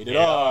it's rated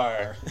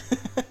R.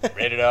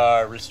 Rated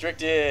R,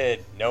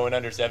 restricted, no one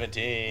under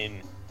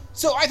 17.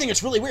 So I think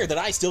it's really weird that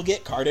I still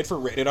get carded for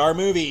rated R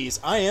movies.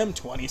 I am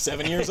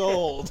 27 years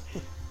old.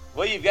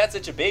 Well, you've got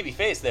such a baby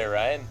face there,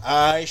 Ryan.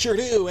 I sure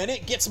do, and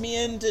it gets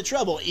me into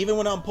trouble. Even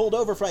when I'm pulled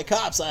over by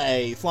cops,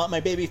 I flaunt my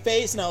baby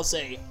face and I'll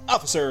say,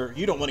 "Officer,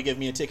 you don't want to give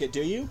me a ticket,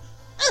 do you?"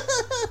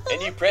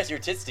 And you press your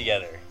tits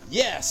together.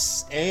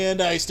 Yes,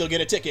 and I still get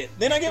a ticket.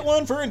 Then I get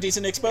one for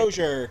indecent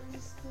exposure.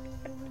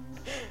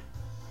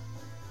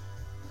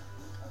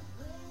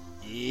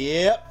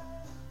 Yep.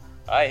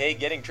 I hate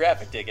getting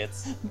traffic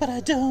tickets. But I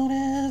don't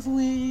have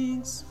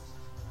wings.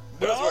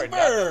 Those were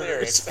not the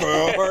lyrics.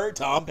 For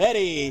Tom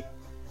Petty.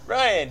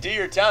 Ryan, do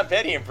your Tom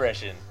Petty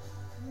impression.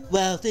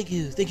 Well, thank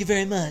you. Thank you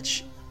very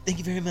much. Thank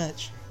you very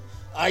much.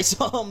 I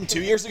saw him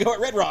 2 years ago at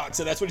Red Rocks,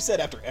 and that's what he said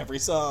after every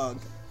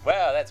song.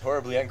 Wow, that's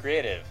horribly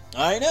uncreative.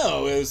 I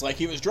know. It was like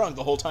he was drunk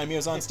the whole time he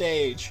was on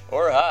stage.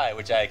 Or high,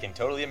 which I can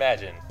totally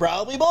imagine.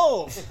 Probably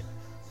both.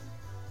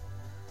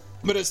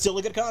 But it's still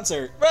a good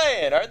concert.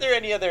 Ryan, are there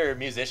any other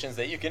musicians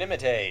that you can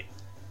imitate?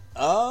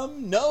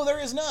 No, there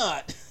is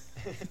not.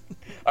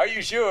 Are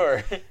you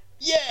sure?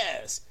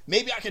 Yes!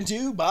 Maybe I can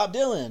do Bob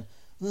Dylan.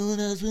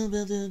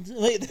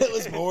 Wait, that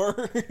was more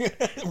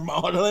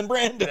Marlon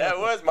Brando. That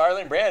was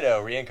Marlon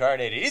Brando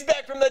reincarnated. He's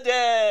back from the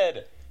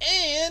dead!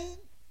 And...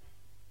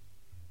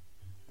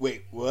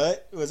 Wait,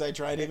 what was I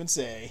trying to even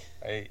say?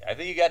 I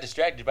think you got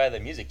distracted by the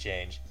music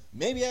change.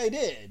 Maybe I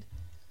did.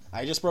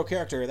 I just broke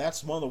character.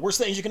 That's one of the worst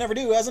things you can ever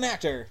do as an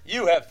actor.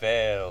 You have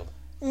failed.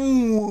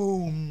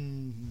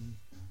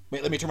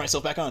 Wait, let me turn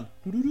myself back on.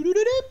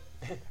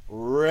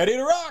 Ready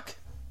to rock!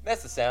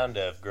 That's the sound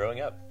of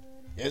growing up.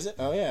 Is it?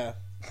 Oh, yeah.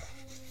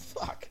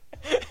 Fuck.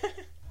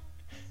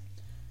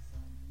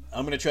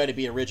 I'm gonna try to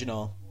be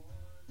original.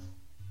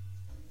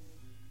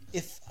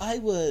 If I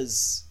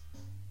was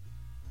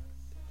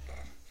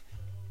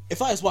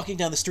walking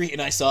down the street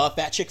and I saw a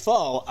fat chick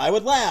fall, I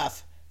would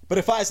laugh. But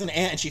if I was an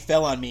ant and she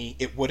fell on me,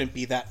 it wouldn't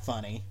be that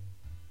funny.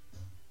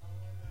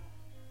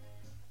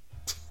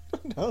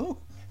 No?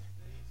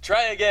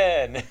 Try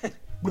again.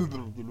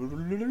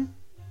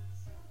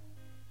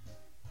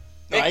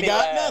 I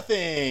got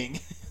nothing.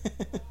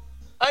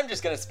 I'm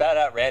just gonna spout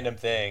out random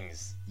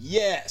things.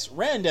 Yes,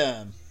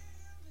 random.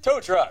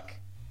 Tow truck.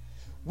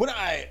 When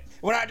I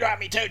drive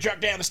me tow truck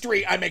down the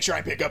street, I make sure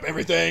I pick up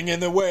everything in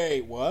the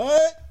way.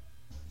 What?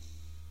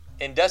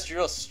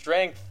 Industrial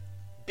strength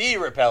bee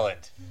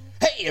repellent.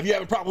 Hey, if you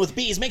have a problem with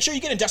bees, make sure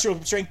you get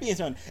industrial strength bees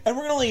on. And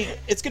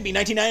it's gonna be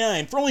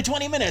 $19.99 for only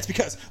 20 minutes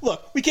because,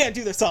 look, we can't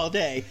do this all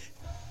day.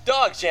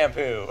 Dog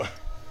shampoo.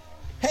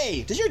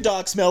 Hey, does your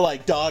dog smell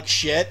like dog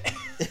shit?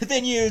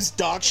 Then use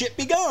Dog Shit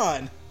Be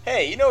Gone.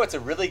 Hey, you know what's a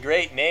really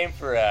great name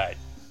for a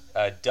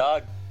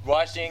dog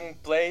washing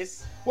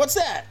place? What's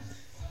that?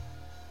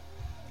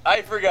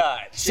 I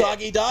forgot. Shit.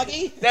 Soggy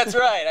Doggy? That's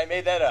right, I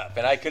made that up,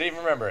 and I couldn't even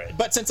remember it.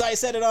 But since I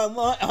said it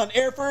on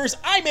air first,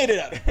 I made it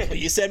up.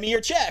 Please send me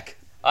your check.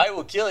 I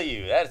will kill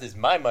you. That is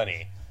my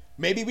money.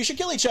 Maybe we should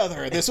kill each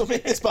other. This will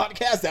make this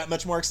podcast that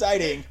much more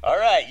exciting. All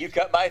right, you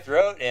cut my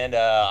throat, and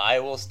I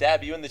will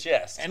stab you in the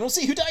chest. And we'll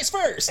see who dies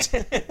first.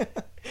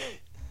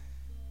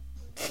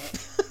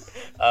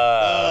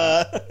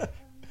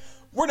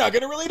 We're not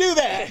going to really do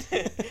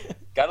that.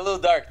 Got a little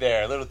dark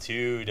there, a little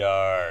too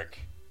dark.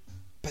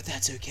 But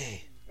that's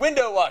okay.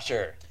 Window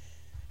washer.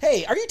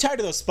 Hey, are you tired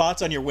of those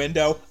spots on your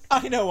window?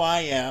 I know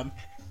I am.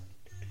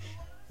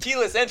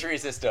 Keyless entry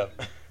system.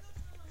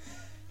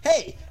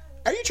 Hey,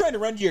 are you trying to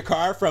run to your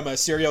car from a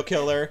serial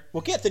killer?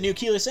 Well, get the new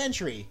keyless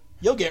entry.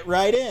 You'll get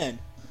right in.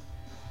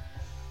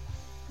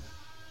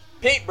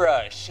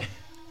 Paintbrush.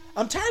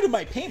 I'm tired of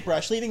my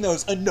paintbrush leaving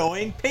those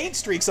annoying paint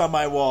streaks on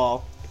my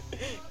wall.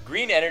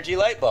 Green energy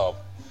light bulb.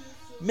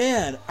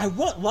 Man, I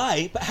want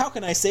light, but how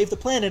can I save the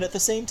planet at the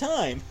same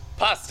time?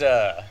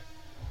 Pasta.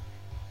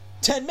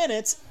 10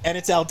 minutes, and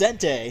it's al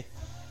dente.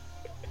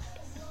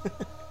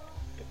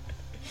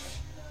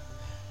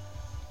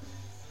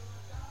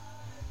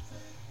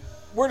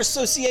 Word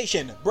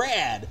association,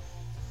 Brad.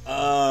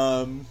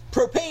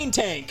 Propane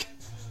tank.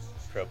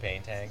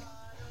 Propane tank.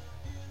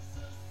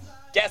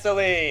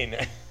 Gasoline.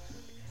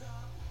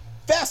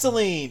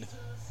 Vaseline.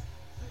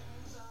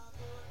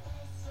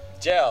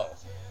 Gel.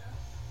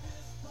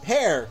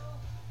 Hair.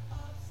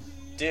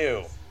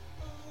 Dew.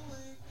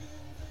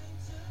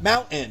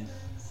 Mountain.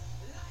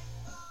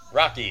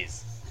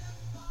 Rockies.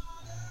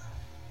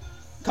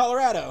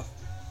 Colorado.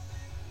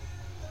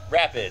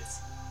 Rapids.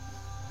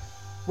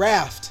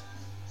 Raft.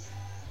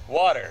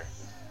 Water.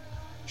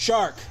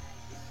 Shark.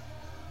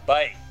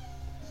 Bite.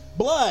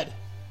 Blood.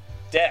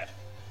 Death.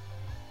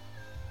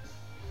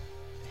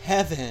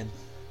 Heaven.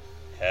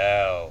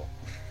 Hell.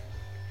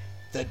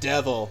 The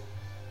devil.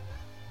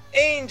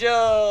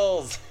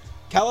 Angels.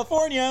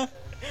 California.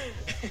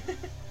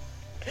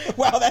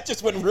 Wow, that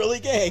just went really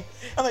gay.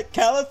 I'm like,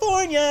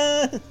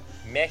 California.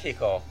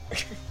 Mexico.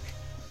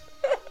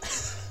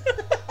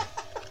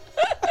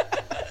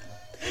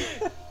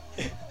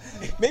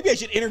 Maybe I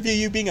should interview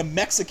you being a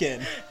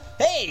Mexican.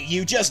 Hey,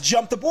 you just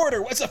jumped the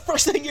border. What's the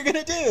first thing you're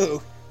gonna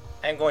do?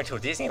 I'm going to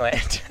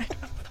Disneyland.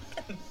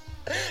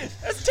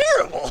 That's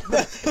terrible.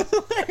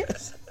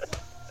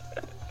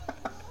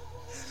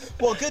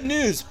 Well, good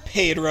news,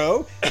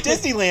 Pedro.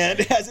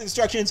 Disneyland has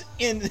instructions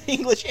in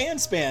English and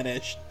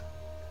Spanish.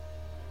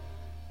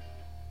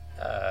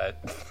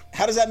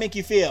 How does that make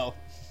you feel?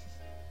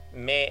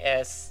 Me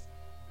es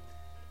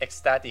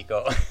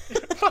extático.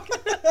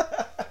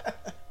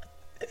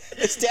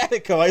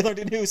 Estatico. I learned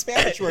a new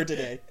Spanish word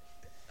today.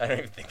 I don't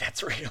even think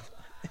that's real.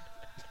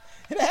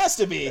 It has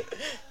to be.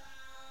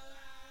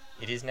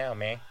 It is now,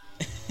 man.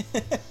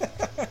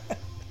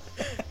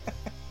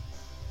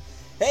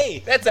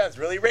 Hey. That sounds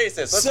really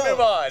racist. Let's move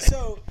on.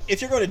 So,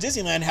 if you're going to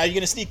Disneyland, how are you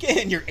going to sneak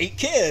in? You're 8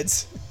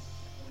 kids.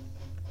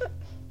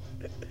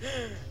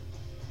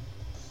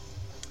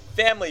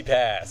 Family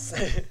pass.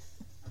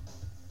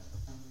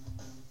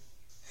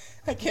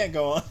 I can't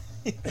go on.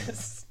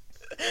 This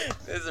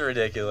is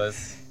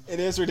ridiculous. It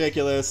is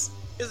ridiculous.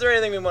 Is there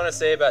anything we want to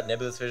say about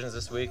Nebulous Visions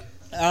this week?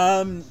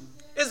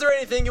 It's Is there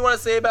anything you want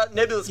to say about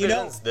Nebulous You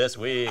know, Visions this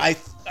week?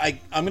 I'm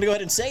going to go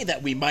ahead and say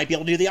that we might be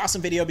able to do the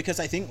awesome video because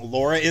I think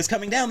Laura is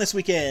coming down this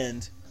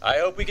weekend. I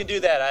hope we can do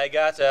that. I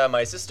got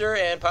my sister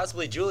and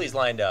possibly Julie's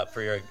lined up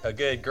for a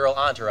good girl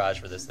entourage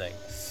for this thing.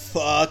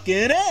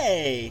 Fucking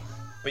A!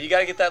 But you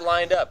got to get that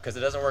lined up because it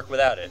doesn't work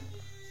without it.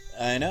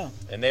 I know.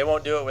 And they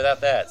won't do it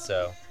without that,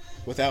 so.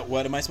 Without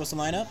what am I supposed to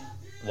line up?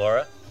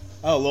 Laura?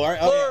 Oh, Laura.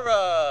 Oh,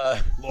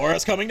 Laura! yeah.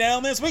 Laura's coming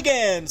down this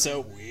weekend,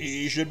 so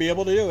we should be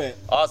able to do it.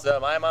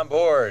 Awesome, I'm on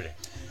board.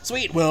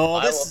 Sweet.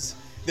 Well,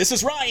 this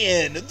is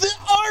Ryan, the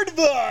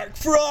Aardvark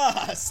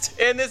Frost.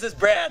 And this is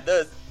Brad,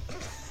 the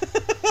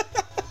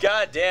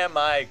goddamn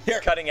my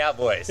cutting out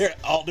voice. Here,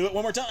 I'll do it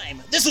one more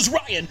time. This is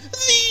Ryan,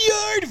 the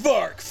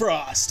Aardvark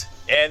Frost.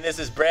 And this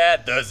is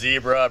Brad, the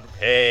Zebra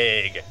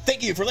Pig.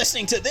 Thank you for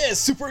listening to this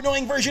super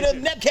annoying version of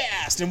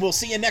Nebcast, and we'll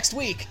see you next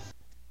week.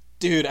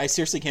 Dude, I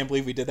seriously can't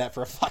believe we did that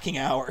for a fucking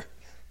hour.